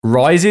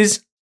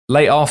rises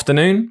late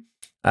afternoon.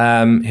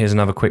 Here's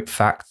another quick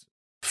fact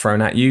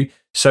thrown at you.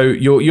 So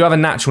you have a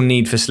natural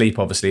need for sleep,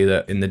 obviously,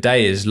 that in the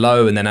day is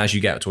low, and then as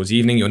you get towards the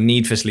evening, your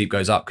need for sleep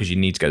goes up because you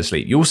need to go to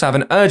sleep. You also have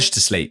an urge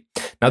to sleep.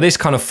 Now, this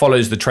kind of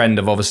follows the trend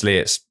of, obviously,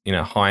 it's, you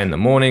know, high in the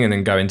morning and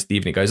then go into the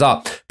evening, it goes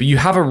up. But you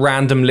have a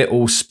random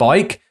little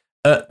spike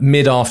at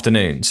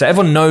mid-afternoon. So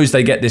everyone knows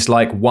they get this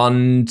like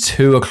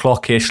 1-2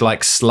 o'clock-ish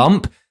like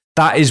slump.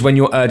 That is when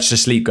your urge to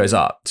sleep goes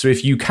up. So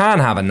if you can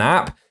have a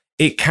nap,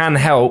 it can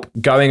help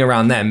going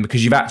around then,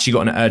 because you've actually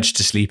got an urge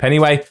to sleep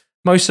anyway.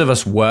 Most of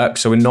us work,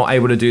 so we're not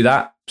able to do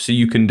that. So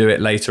you can do it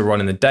later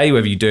on in the day,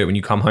 whether you do it when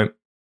you come home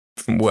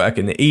from work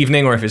in the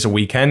evening, or if it's a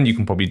weekend, you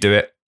can probably do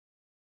it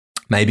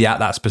maybe at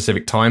that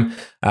specific time.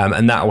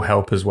 And that will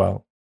help as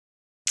well.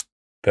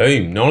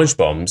 Boom. Knowledge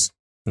bombs.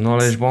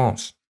 Knowledge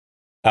bombs.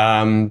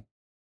 And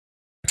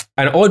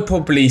I'd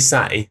probably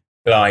say,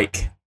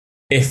 like,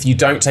 if you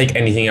don't take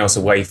anything else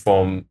away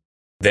from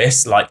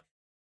this, like,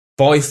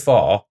 by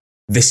far,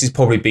 this has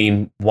probably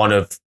been one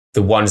of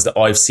the ones that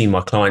I've seen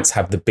my clients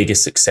have the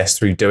biggest success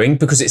through doing,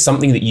 because it's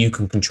something that you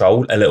can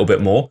control a little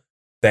bit more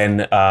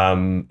than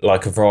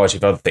like a variety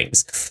of other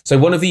things. So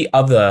one of the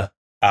other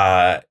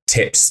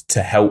tips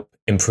to help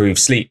improve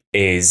sleep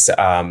is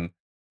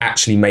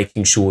actually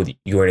making sure that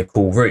you're in a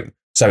cool room.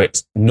 So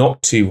it's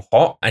not too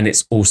hot and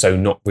it's also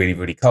not really,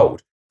 really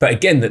cold. But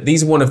again, that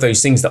these are one of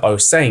those things that I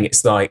was saying.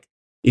 It's like,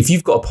 if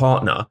you've got a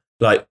partner,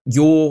 like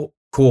your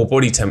core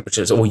body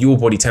temperatures or your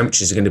body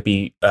temperatures are going to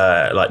be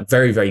like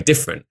very, very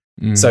different.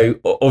 So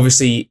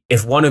obviously,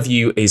 if one of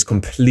you is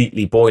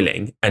completely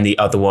boiling and the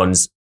other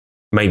one's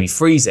maybe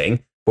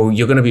freezing, well,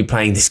 you're going to be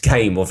playing this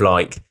game of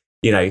like,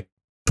 you know,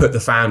 put the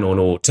fan on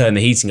or turn the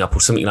heating up or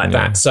something like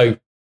that. So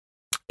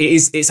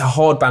it's a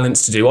hard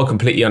balance to do. I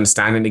completely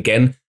understand. And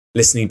again,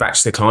 listening back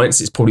to the clients,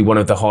 it's probably one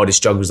of the hardest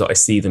struggles that I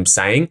see them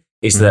saying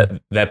is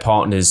that their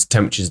partner's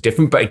temperature is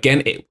different. But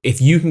again, if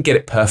you can get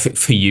it perfect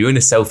for you in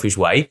a selfish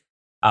way,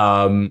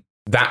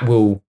 that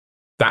will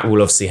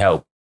obviously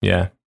help.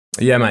 Yeah,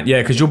 man.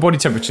 Yeah, because your body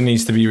temperature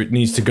needs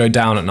to go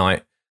down at night.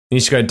 It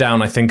needs to go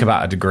down, I think,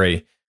 about a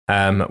degree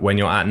when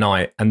you're at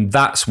night, and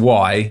that's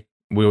why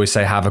we always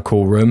say have a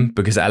cool room,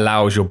 because it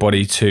allows your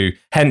body to.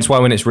 Hence, why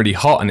when it's really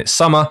hot and it's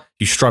summer,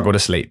 you struggle to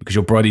sleep because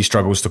your body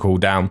struggles to cool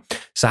down.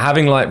 So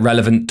having like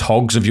relevant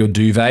togs of your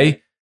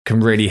duvet can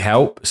really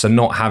help. So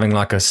not having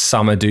like a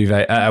summer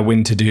duvet, a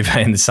winter duvet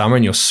in the summer,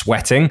 and you're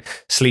sweating,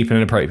 sleeping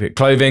in appropriate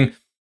clothing.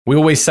 We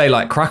always say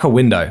like crack a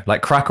window.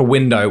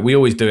 We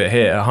always do it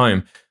here at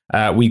home.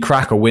 We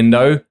crack a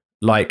window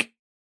like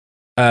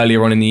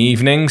earlier on in the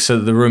evening so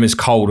that the room is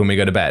cold when we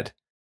go to bed.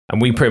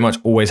 And we pretty much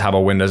always have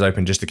our windows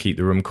open just to keep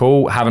the room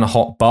cool. Having a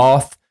hot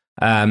bath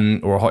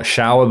or a hot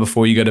shower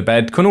before you go to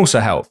bed can also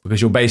help,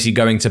 because you're basically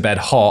going to bed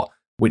hot,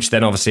 which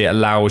then obviously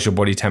allows your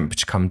body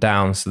temperature to come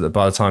down so that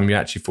by the time you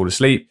actually fall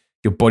asleep,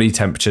 your body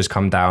temperatures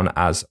come down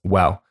as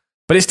well.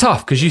 But it's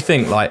tough because you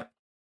think like,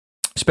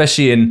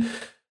 especially in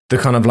the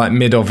kind of like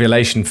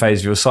mid-ovulation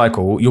phase of your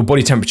cycle, your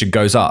body temperature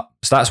goes up.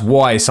 So that's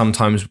why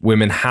sometimes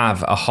women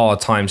have a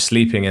hard time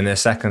sleeping in their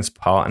second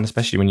part, and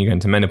especially when you go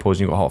into menopause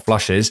and you've got hot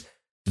flushes,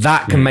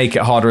 that can make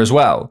it harder as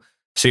well.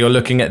 So you're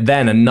looking at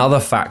then another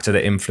factor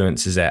that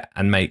influences it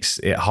and makes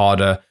it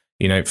harder,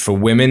 you know, for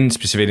women,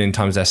 specifically in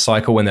times of their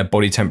cycle when their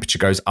body temperature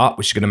goes up,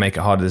 which is going to make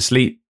it harder to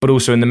sleep. But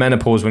also in the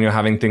menopause, when you're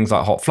having things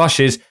like hot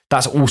flushes,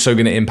 that's also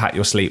going to impact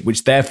your sleep,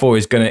 which therefore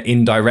is going to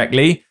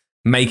indirectly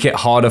make it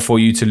harder for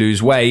you to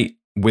lose weight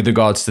with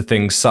regards to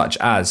things such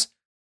as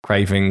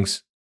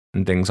cravings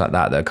and things like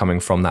that are coming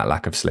from that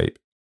lack of sleep.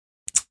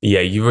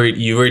 Yeah, you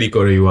really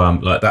got to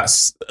like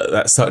that's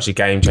such a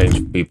game changer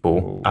for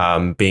people.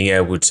 Being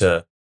able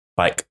to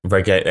like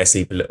regulate their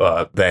sleep,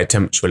 their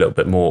temperature a little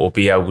bit more, or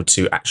be able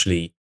to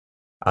actually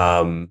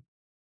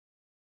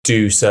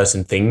do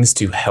certain things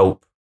to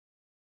help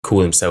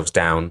cool themselves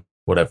down,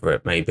 whatever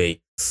it may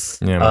be.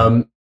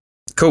 Yeah.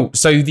 Cool.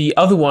 So the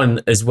other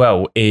one as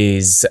well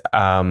is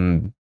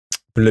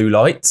blue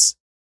lights.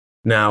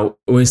 Now,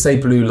 when we say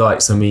blue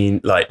lights, I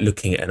mean like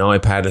looking at an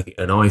iPad, looking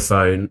at an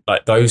iPhone,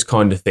 like those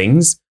kind of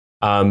things,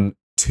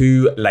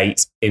 too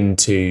late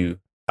into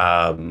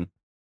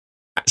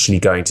actually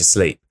going to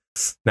sleep.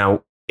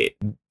 Now,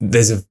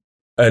 there's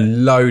a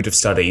load of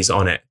studies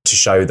on it to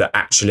show that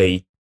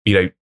actually, you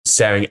know,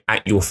 staring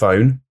at your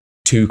phone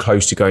too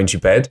close to going to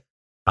bed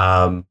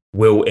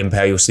will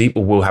impair your sleep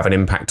or will have an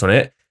impact on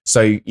it.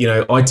 So, you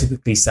know, I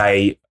typically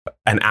say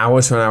an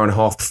hour to an hour and a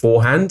half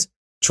beforehand,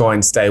 try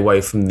and stay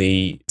away from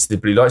the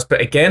blue lights.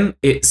 But again,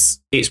 it's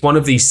one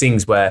of these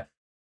things where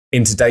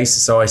in today's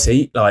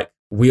society, like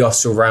we are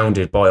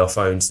surrounded by our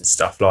phones and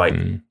stuff. Like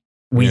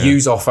we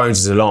use our phones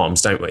as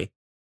alarms, don't we?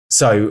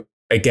 So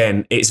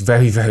again, it's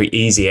very, very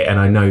easy. And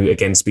I know,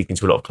 again, speaking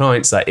to a lot of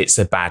clients, that it's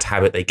a bad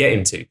habit they get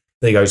into.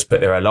 They go to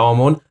put their alarm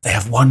on. They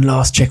have one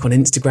last check on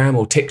Instagram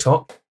or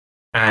TikTok,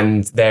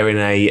 and they're in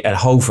a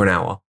hole for an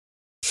hour.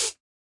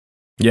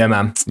 Yeah,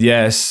 man.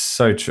 Yeah, it's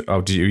so true.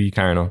 Oh, you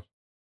carrying on?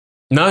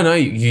 No,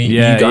 you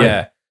go.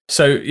 Yeah.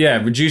 So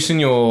yeah, reducing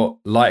your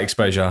light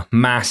exposure,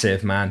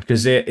 massive, man,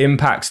 because it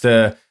impacts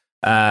the.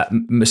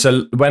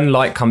 So when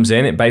light comes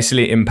in, it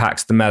basically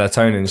impacts the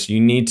melatonin. So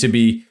you need to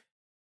be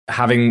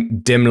having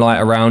dim light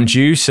around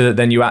you, so that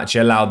then you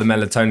actually allow the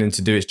melatonin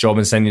to do its job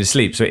and send you to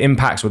sleep. So it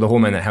impacts with the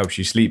hormone that helps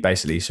you sleep,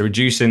 basically. So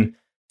reducing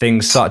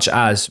things such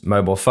as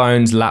mobile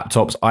phones,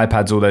 laptops,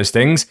 iPads, all those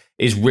things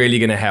is really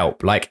going to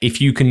help. Like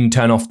if you can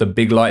turn off the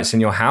big lights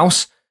in your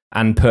house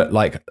and put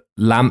like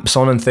lamps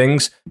on and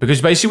things, because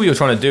basically what you're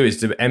trying to do is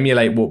to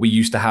emulate what we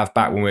used to have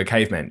back when we were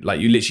cavemen. Like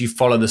you literally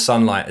follow the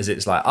sunlight as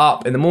it's like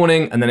up in the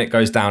morning and then it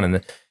goes down in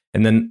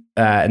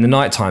the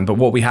nighttime. But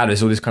what we had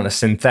is all this kind of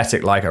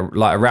synthetic light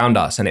around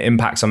us, and it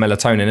impacts our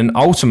melatonin and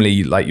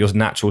ultimately like your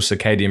natural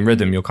circadian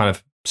rhythm, your kind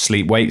of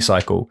sleep-wake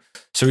cycle.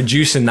 So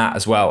reducing that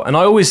as well. And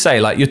I always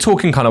say, like, you're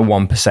talking kind of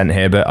 1%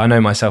 here, but I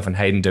know myself and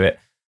Hayden do it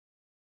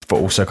for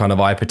also kind of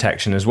eye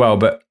protection as well.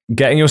 But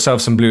getting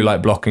yourself some blue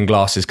light blocking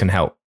glasses can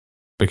help,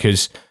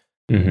 because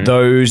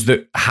those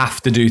that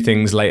have to do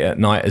things late at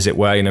night, as it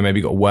were, you know, maybe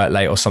you got to work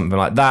late or something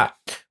like that,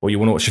 or you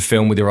want to watch a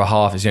film with your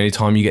half, it's the only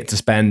time you get to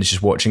spend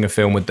just watching a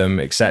film with them,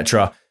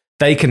 etc.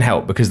 They can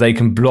help because they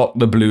can block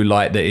the blue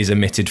light that is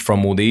emitted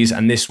from all these,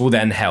 and this will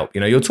then help.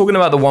 You know, you're talking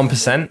about the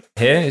 1%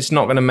 here. It's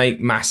not going to make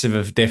massive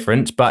of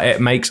difference, but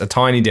it makes a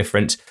tiny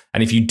difference.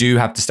 And if you do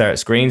have to stare at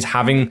screens,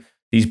 having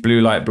these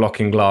blue light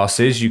blocking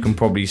glasses, you can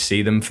probably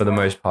see them for the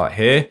most part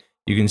here.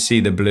 You can see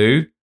the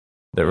blue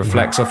that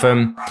reflects off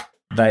them.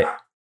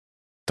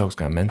 Dog's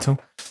going mental.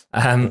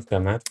 Let's go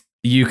mad.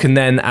 You can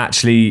then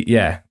actually,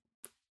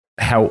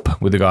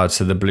 help with regards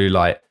to the blue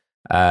light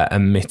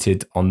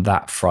emitted on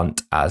that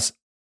front as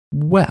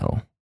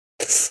well.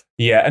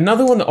 Yeah,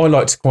 another one that I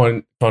like to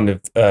kind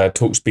of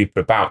talk to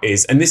people about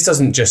is, and this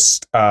doesn't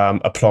just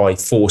apply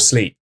for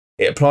sleep,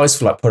 it applies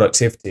for like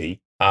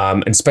productivity.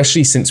 And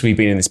especially since we've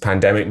been in this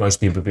pandemic, most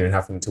people have been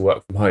having to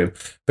work from home,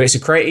 but it's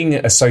creating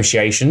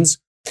associations.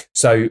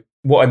 So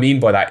what I mean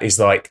by that is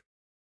like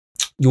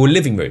your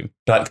living room,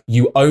 like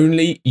you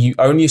only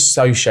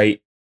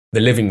associate the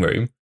living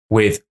room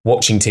with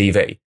watching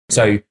TV.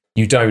 So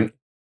you don't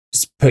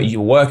put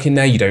your work in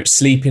there, you don't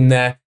sleep in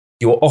there.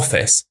 Your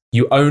office,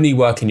 you only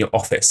work in your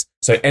office.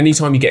 So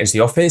anytime you get into the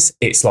office,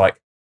 it's like,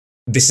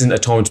 this isn't a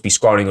time to be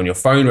scrolling on your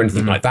phone or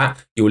anything like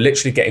that. You're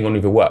literally getting on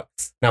with your work.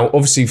 Now,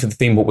 obviously for the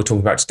theme, what we're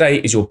talking about today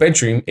is your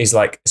bedroom is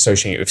like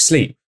associated with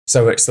sleep.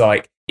 So it's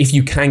like, if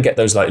you can get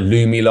those like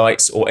Lumi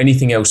lights or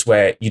anything else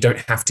where you don't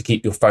have to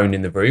keep your phone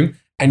in the room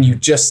and you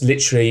just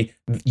literally,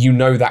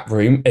 that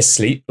room is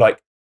sleep,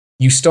 like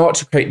you start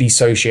to create these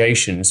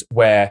associations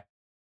where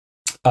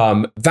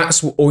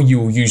that's all you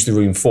will use the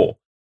room for.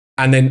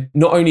 And then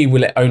not only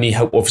will it only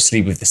help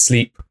obviously with the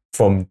sleep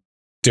from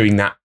doing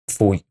that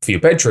for your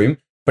bedroom,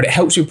 but it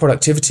helps with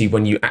productivity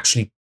when you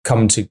actually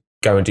come to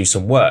go and do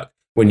some work,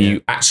 when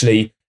you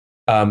actually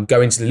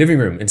go into the living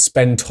room and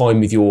spend time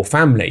with your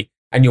family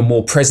and you're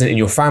more present in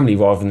your family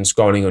rather than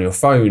scrolling on your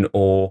phone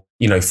or,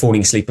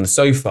 falling asleep on the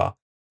sofa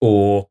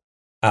or,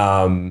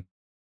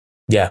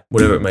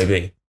 whatever it may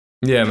be.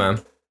 Yeah,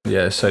 man.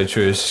 Yeah, so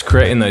true. It's just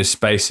creating those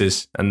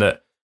spaces and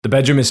that the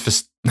bedroom is for,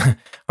 I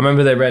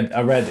remember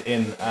I read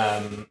in,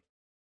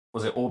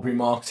 was it Aubrey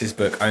Marcus's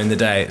book, Own the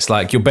Day? It's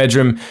like your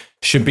bedroom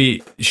should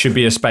be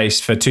a space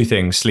for two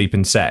things, sleep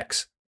and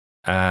sex.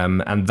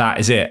 And that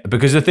is it.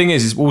 Because the thing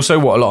is also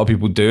what a lot of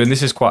people do, and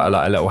this is quite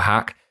a little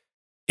hack.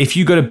 If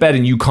you go to bed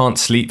and you can't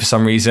sleep for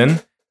some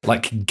reason,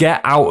 like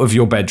get out of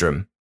your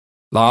bedroom.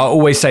 Like I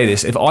always say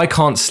this, if I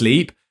can't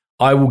sleep,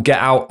 I will get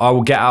out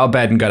of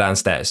bed and go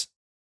downstairs.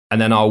 And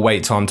then I'll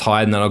wait till I'm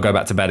tired and then I'll go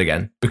back to bed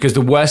again. Because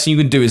the worst thing you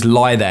can do is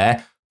lie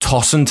there,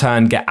 toss and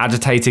turn, get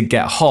agitated,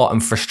 get hot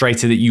and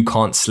frustrated that you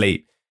can't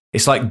sleep.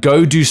 It's like,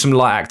 go do some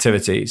light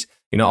activities.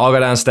 I'll go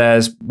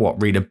downstairs,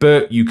 read a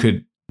book. You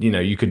could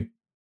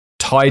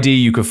tidy,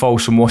 you could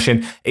fold some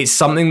washing. It's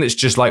something that's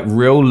just like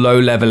real low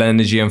level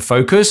energy and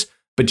focus,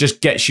 but just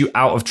gets you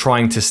out of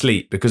trying to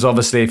sleep. Because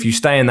obviously if you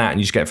stay in that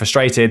and you just get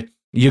frustrated,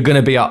 you're going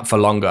to be up for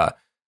longer.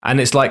 And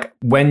it's like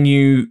when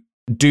you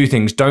do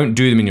things, don't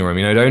do them in your room.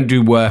 Don't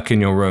do work in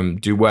your room,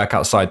 do work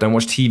outside. Don't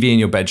watch TV in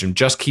your bedroom.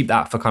 Just keep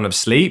that for kind of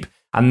sleep.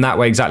 And that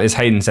way, exactly as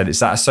Hayden said, it's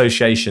that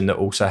association that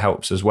also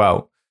helps as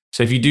well.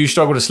 So if you do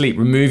struggle to sleep,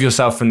 remove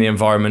yourself from the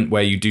environment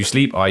where you do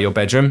sleep, your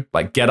bedroom.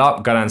 Like get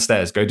up, go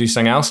downstairs, go do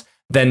something else,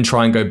 then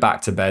try and go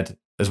back to bed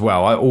as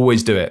well. I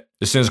always do it.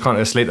 As soon as I can't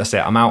go to sleep, that's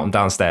it. I'm out, I'm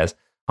downstairs.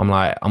 I'm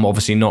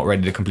obviously not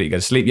ready to completely go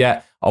to sleep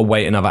yet. I'll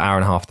wait another hour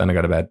and a half, then I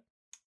go to bed.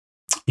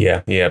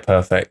 Yeah,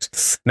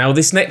 perfect. Now,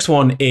 this next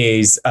one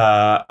is,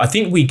 I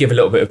think we give a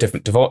little bit of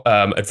different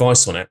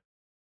advice on it,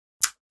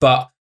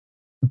 but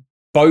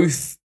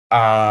both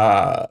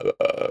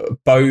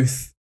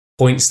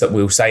points that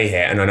we'll say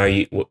here, and I know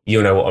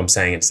you'll know what I'm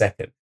saying in a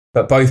second,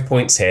 but both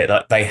points here,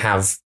 that they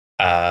have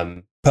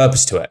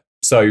purpose to it.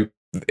 So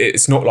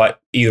it's not like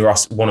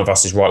one of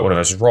us is right, one of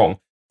us is wrong.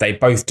 They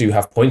both do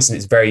have points, and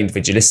it's very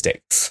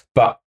individualistic.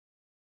 But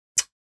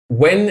I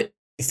want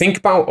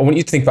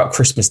you to think about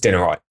Christmas dinner,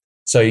 right?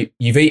 So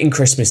you've eaten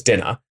Christmas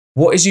dinner.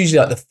 What is usually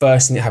like the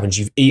first thing that happens?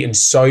 You've eaten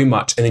so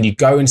much and then you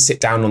go and sit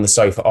down on the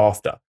sofa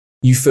after.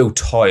 You feel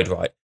tired,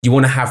 right? You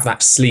want to have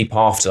that sleep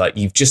after. Like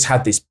you've just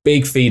had this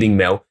big feeding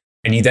meal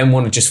and you then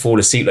want to just fall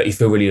asleep. Like you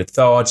feel really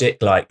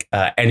lethargic, like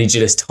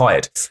energyless,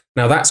 tired.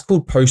 Now that's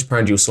called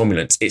postprandial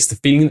somnolence. It's the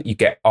feeling that you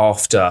get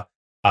after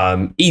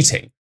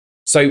eating.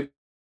 So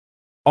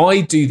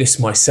I do this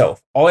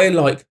myself. I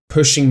like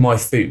pushing my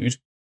food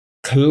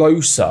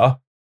closer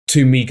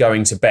to me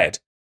going to bed,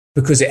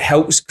 because it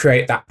helps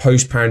create that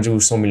postprandial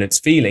somnolence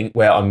feeling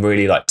where I'm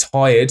really like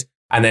tired,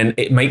 and then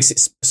it makes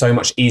it so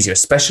much easier,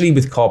 especially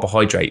with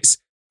carbohydrates,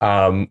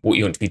 what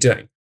you want to be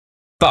doing.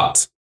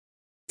 But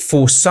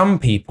for some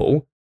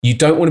people, you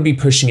don't want to be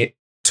pushing it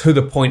to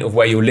the point of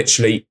where you're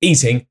literally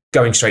eating,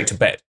 going straight to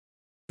bed,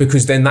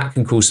 because then that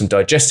can cause some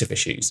digestive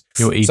issues.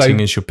 You're eating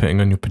as you're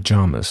putting on your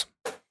pajamas.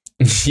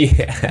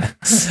 Yeah.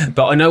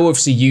 But I know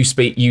obviously you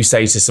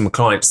say to some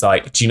clients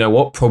like, do you know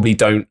what? Probably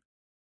don't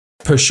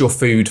push your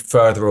food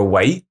further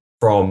away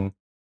from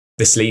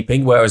the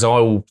sleeping. Whereas I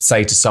will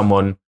say to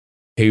someone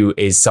who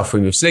is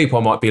suffering with sleep, I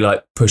might be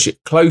like, push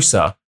it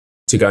closer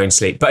to go and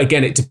sleep. But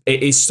again, it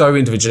is so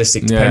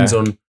individualistic. It depends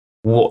on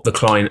what the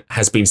client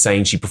has been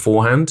saying to you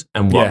beforehand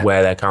and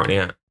where they're currently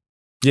at.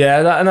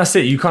 Yeah, and that's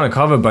it. You kind of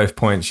cover both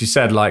points. You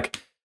said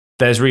like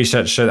there's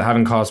research show that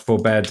having carbs before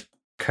bed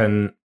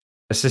can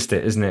assist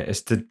it, isn't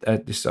it?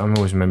 I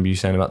always remember you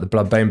saying about the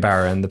blood-brain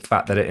barrier and the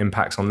fact that it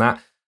impacts on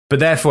that. But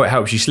therefore it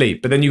helps you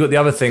sleep. But then you've got the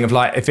other thing of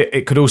like, if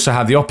it could also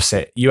have the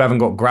opposite. You haven't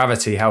got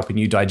gravity helping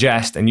you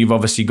digest, and you've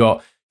obviously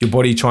got your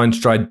body trying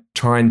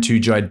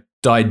to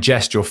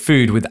digest your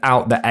food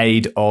without the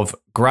aid of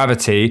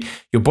gravity,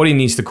 your body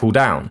needs to cool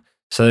down.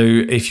 So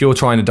if you're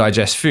trying to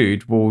digest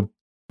food, well,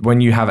 when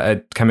you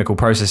have chemical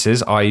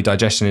processes, i.e.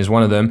 digestion is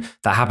one of them,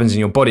 that happens in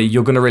your body,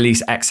 you're going to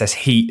release excess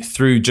heat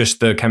through just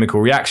the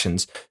chemical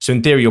reactions. So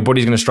in theory, your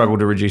body's going to struggle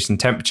to reduce in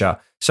temperature.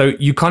 So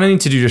you kind of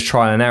need to do just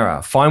trial and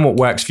error. Find what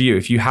works for you.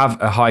 If you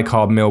have a high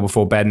carb meal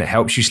before bed and it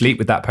helps you sleep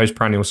with that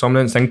postprandial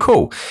somnolence, then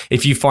cool.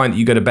 If you find that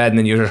you go to bed and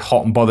then you're just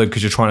hot and bothered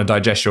because you're trying to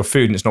digest your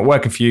food and it's not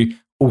working for you,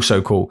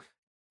 also cool.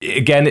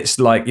 Again, it's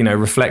like,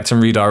 reflect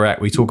and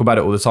redirect. We talk about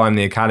it all the time in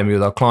the academy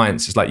with our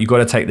clients. It's like, you got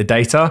to take the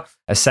data,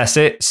 assess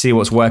it, see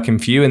what's working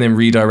for you, and then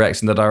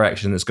redirect in the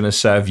direction that's going to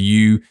serve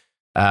you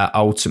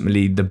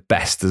ultimately the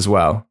best as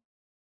well.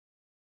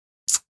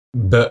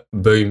 But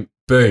boom.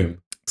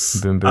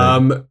 Boom,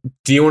 boom.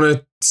 Do you want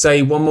to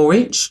say one more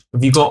each?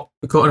 Have you got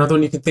another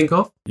one you can think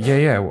of?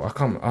 Yeah. Well,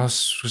 I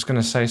was just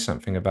going to say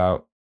something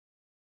about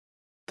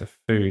the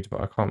food, but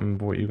I can't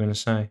remember what you were going to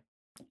say.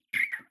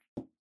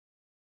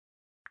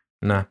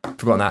 No,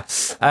 forgotten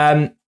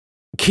that.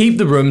 Keep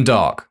the room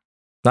dark.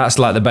 That's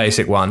like the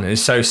basic one. It's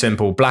so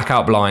simple.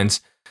 Blackout blinds,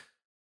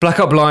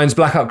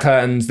 blackout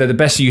curtains. They're the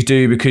best you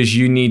do because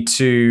you need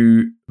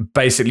to,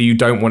 basically, you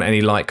don't want any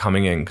light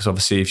coming in, because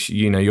obviously if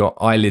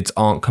your eyelids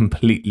aren't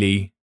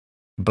completely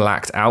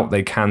blacked out,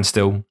 they can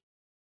still,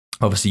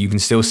 obviously you can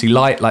still see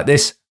light like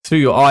this through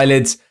your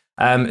eyelids.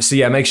 So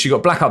yeah, make sure you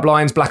got blackout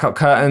blinds, blackout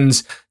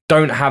curtains.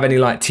 Don't have any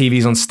like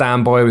TVs on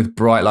standby with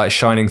bright light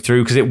shining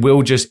through, because it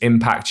will just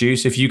impact you.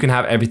 So if you can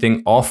have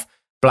everything off,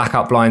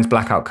 blackout blinds,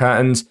 blackout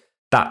curtains,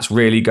 that's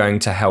really going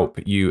to help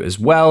you as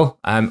well.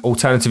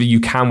 Alternatively, you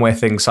can wear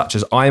things such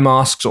as eye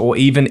masks or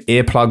even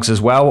earplugs as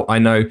well. I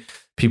know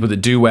people that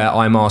do wear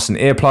eye masks and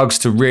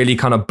earplugs to really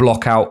kind of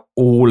block out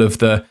all of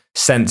the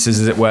senses,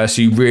 as it were.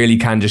 So you really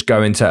can just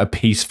go into a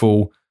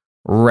peaceful,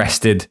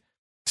 rested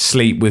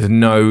sleep with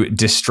no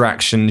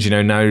distractions,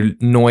 no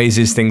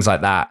noises, things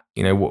like that.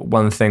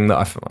 One thing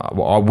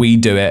that we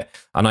do it,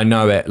 and I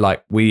know it,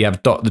 like we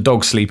have the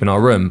dogs sleep in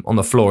our room on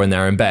the floor and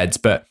they're in beds,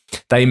 but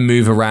they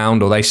move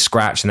around or they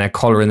scratch and their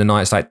collar in the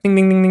night, it's like ding,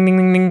 ding, ding, ding, ding,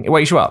 ding, ding, it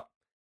wakes you up.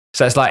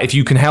 So it's like, if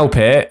you can help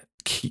it,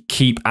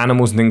 keep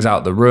animals and things out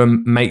of the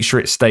room, make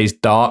sure it stays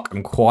dark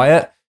and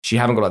quiet, so you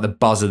haven't got like the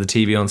buzz of the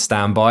TV on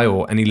standby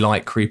or any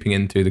light creeping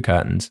in through the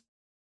curtains.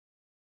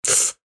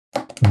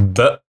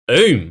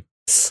 Boom.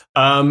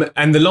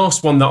 And the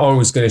last one that I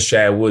was going to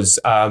share was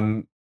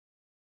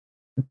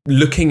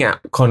looking at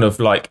kind of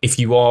like, if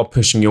you are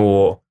pushing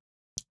your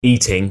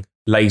eating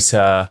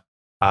later,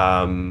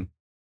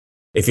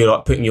 if you're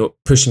like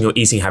pushing your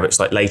eating habits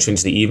like later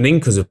into the evening,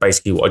 because of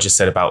basically what I just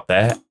said about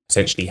there,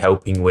 essentially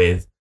helping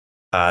with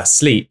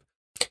sleep,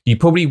 you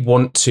probably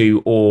want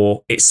to,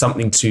 or it's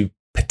something to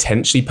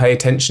potentially pay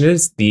attention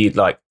is the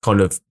like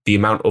kind of the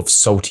amount of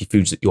salty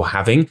foods that you're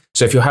having.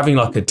 So if you're having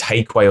like a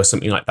takeaway or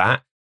something like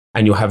that,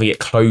 and you're having it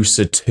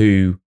closer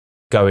to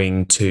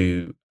going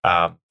to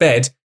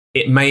bed,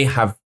 it may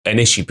have an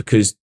issue,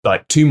 because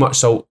like too much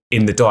salt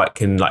in the diet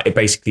can it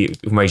basically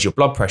raise your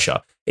blood pressure.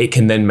 It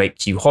can then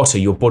make you hotter.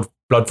 Your blood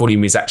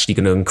volume is actually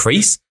going to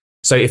increase.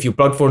 So if your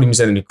blood volume is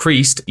then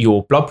increased,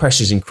 your blood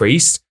pressure is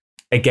increased.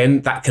 Again,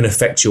 that can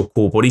affect your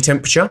core body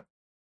temperature.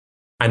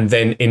 And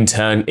then in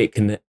turn, it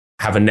can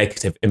have a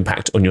negative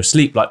impact on your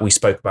sleep, like we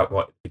spoke about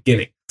right at the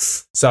beginning.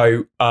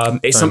 So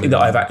it's something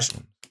that I've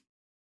actually...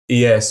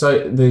 Yeah,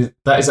 so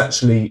that is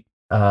actually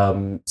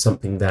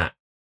something that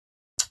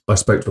I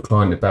spoke to a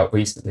client about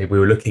recently. We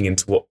were looking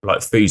into what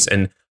like foods,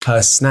 and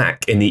her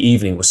snack in the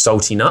evening was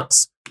salty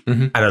nuts,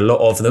 and a lot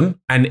of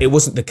them. And it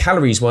wasn't, the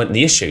calories weren't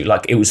the issue.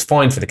 Like, it was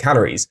fine for the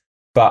calories,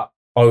 but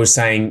I was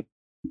saying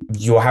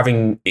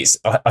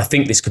I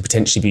think this could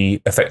potentially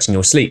be affecting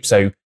your sleep.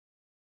 So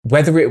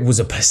whether it was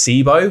a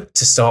placebo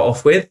to start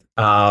off with,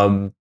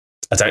 I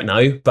don't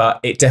know, but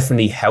it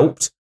definitely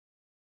helped.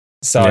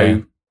 So.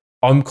 Yeah.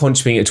 I'm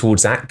contributing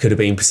towards that. Could have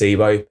been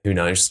placebo. Who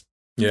knows?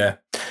 Yeah.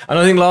 And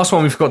I think last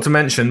one we forgot to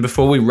mention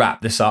before we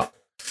wrap this up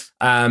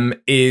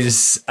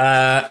is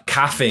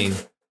caffeine.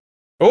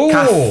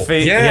 Oh,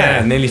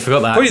 yeah. Nearly forgot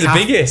that. Probably the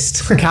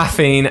biggest.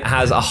 Caffeine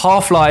has a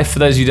half-life, for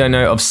those who don't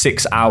know, of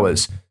 6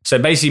 hours. So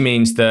it basically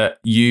means that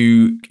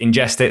you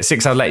ingest it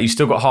 6 hours later, you've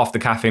still got half the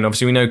caffeine.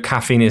 Obviously, we know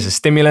caffeine is a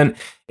stimulant.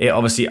 It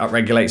obviously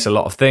upregulates a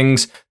lot of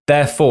things.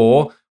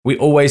 Therefore, we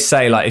always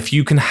say, like, if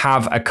you can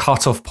have a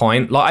cutoff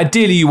point, like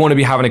ideally you want to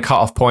be having a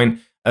cutoff point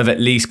of at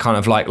least kind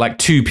of like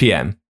 2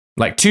 p.m.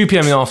 Like 2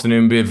 p.m. in the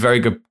afternoon would be a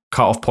very good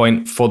cutoff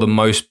point for the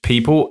most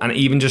people, and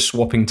even just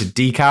swapping to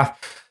decaf.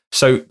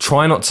 So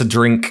try not to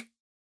drink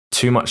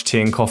too much tea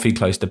and coffee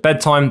close to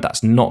bedtime.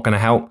 That's not going to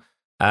help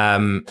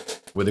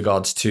with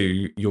regards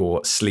to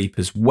your sleep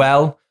as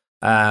well.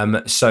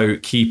 So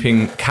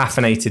keeping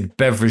caffeinated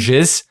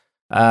beverages,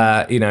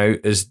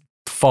 as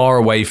far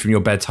away from your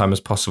bedtime as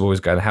possible is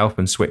going to help,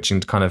 and switching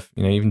to kind of,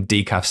 even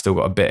decaf still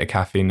got a bit of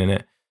caffeine in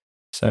it.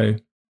 So,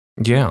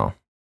 yeah.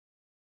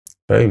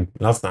 Boom.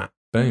 Love that.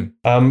 Boom.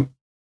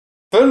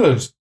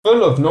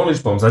 Full of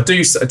knowledge bombs. I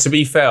do, to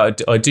be fair,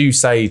 I do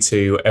say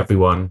to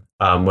everyone,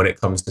 when it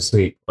comes to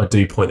sleep, I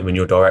do point them in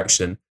your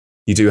direction.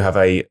 You do have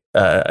a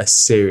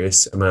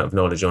serious amount of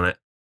knowledge on it.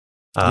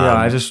 Yeah,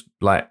 I just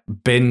like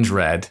binge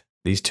read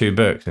these 2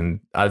 books, and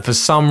for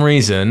some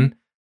reason,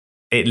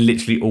 it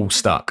literally all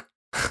stuck.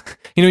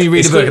 You know, you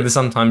read a book and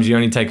sometimes you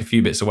only take a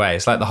few bits away.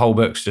 It's like the whole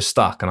book's just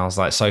stuck, and I was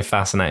like so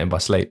fascinated by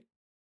sleep.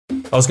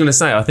 I was going to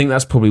say, I think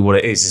that's probably what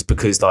it is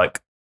because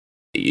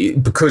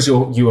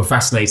you were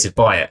fascinated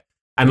by it,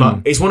 and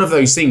like it's one of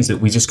those things that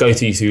we just go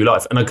through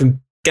life, and I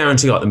can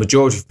guarantee like the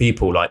majority of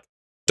people like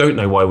don't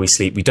know why we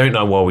sleep, we don't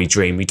know why we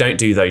dream, we don't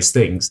do those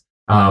things.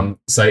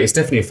 So it's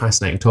definitely a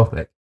fascinating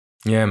topic.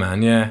 Yeah,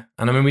 man. Yeah.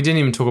 And I mean, we didn't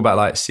even talk about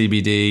like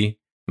CBD,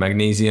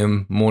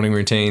 magnesium, morning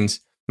routines.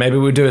 Maybe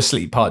we'll do a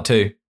sleep part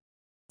 2.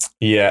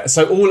 Yeah.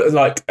 So all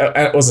like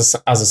as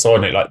a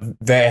side note, like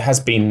there has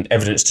been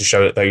evidence to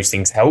show that those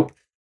things help,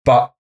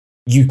 but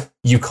you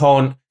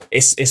can't.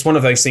 It's one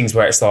of those things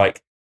where it's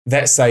like,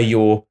 let's say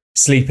you're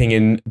sleeping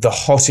in the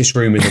hottest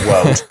room in the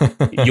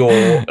world.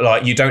 You're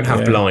like, you don't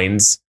have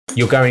blinds.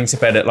 You're going to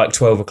bed at like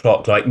 12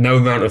 o'clock. Like no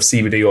amount of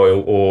CBD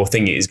oil or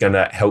thingy is going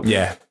to help.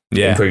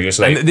 Improve your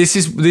sleep. And this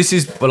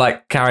is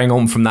like carrying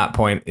on from that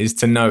point is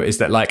to note is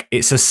that like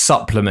it's a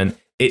supplement.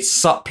 It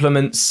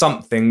supplements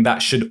something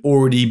that should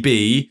already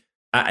be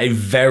at a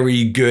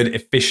very good,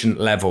 efficient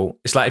level.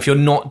 It's like if you're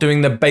not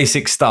doing the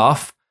basic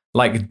stuff,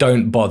 like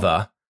don't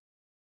bother.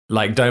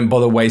 Like don't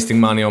bother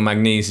wasting money on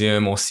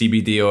magnesium or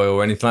CBD oil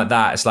or anything like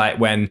that. It's like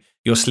when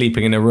you're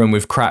sleeping in a room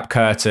with crap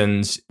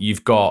curtains,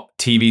 you've got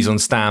TVs on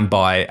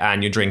standby,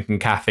 and you're drinking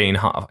caffeine,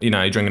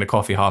 you're drinking a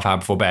coffee half hour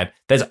before bed.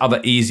 There's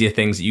other easier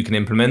things that you can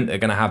implement that are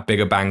going to have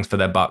bigger bangs for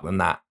their buck than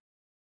that.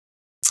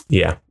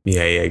 Yeah,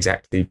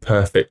 exactly.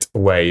 Perfect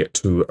way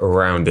to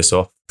round this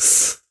off.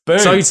 Boom.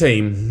 So,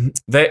 team,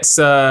 let's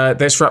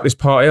wrap this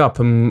party up,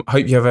 and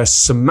hope you have a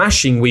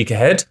smashing week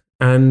ahead.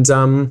 And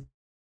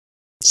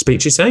speak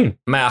to you soon.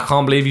 Mate, I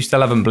can't believe you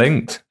still haven't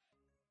blinked.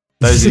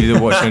 Those of you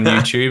that watch on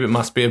YouTube, it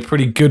must be a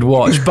pretty good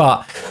watch.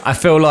 But I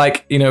feel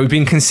like, we've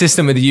been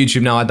consistent with the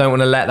YouTube now. I don't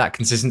want to let that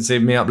consistency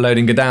of me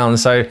uploading go down.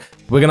 So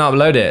we're going to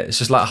upload it. It's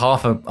just like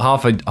half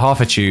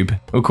a tube.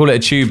 We'll call it a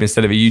tube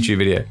instead of a YouTube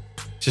video.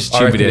 Just a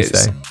tube video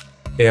today.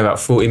 Yeah,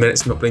 about 40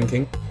 minutes not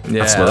blinking.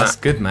 Yeah, that's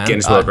good, man. Getting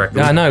his world record.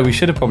 I know, we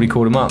should have probably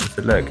called him up and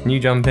said, look, can you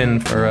jump in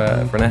for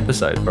an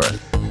episode for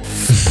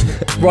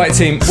us? Right,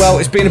 team. Well,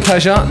 it's been a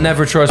pleasure.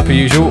 Never a try as per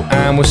usual.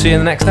 And we'll see you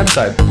in the next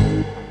episode.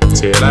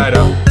 See you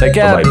later. Take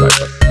care.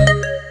 Bye.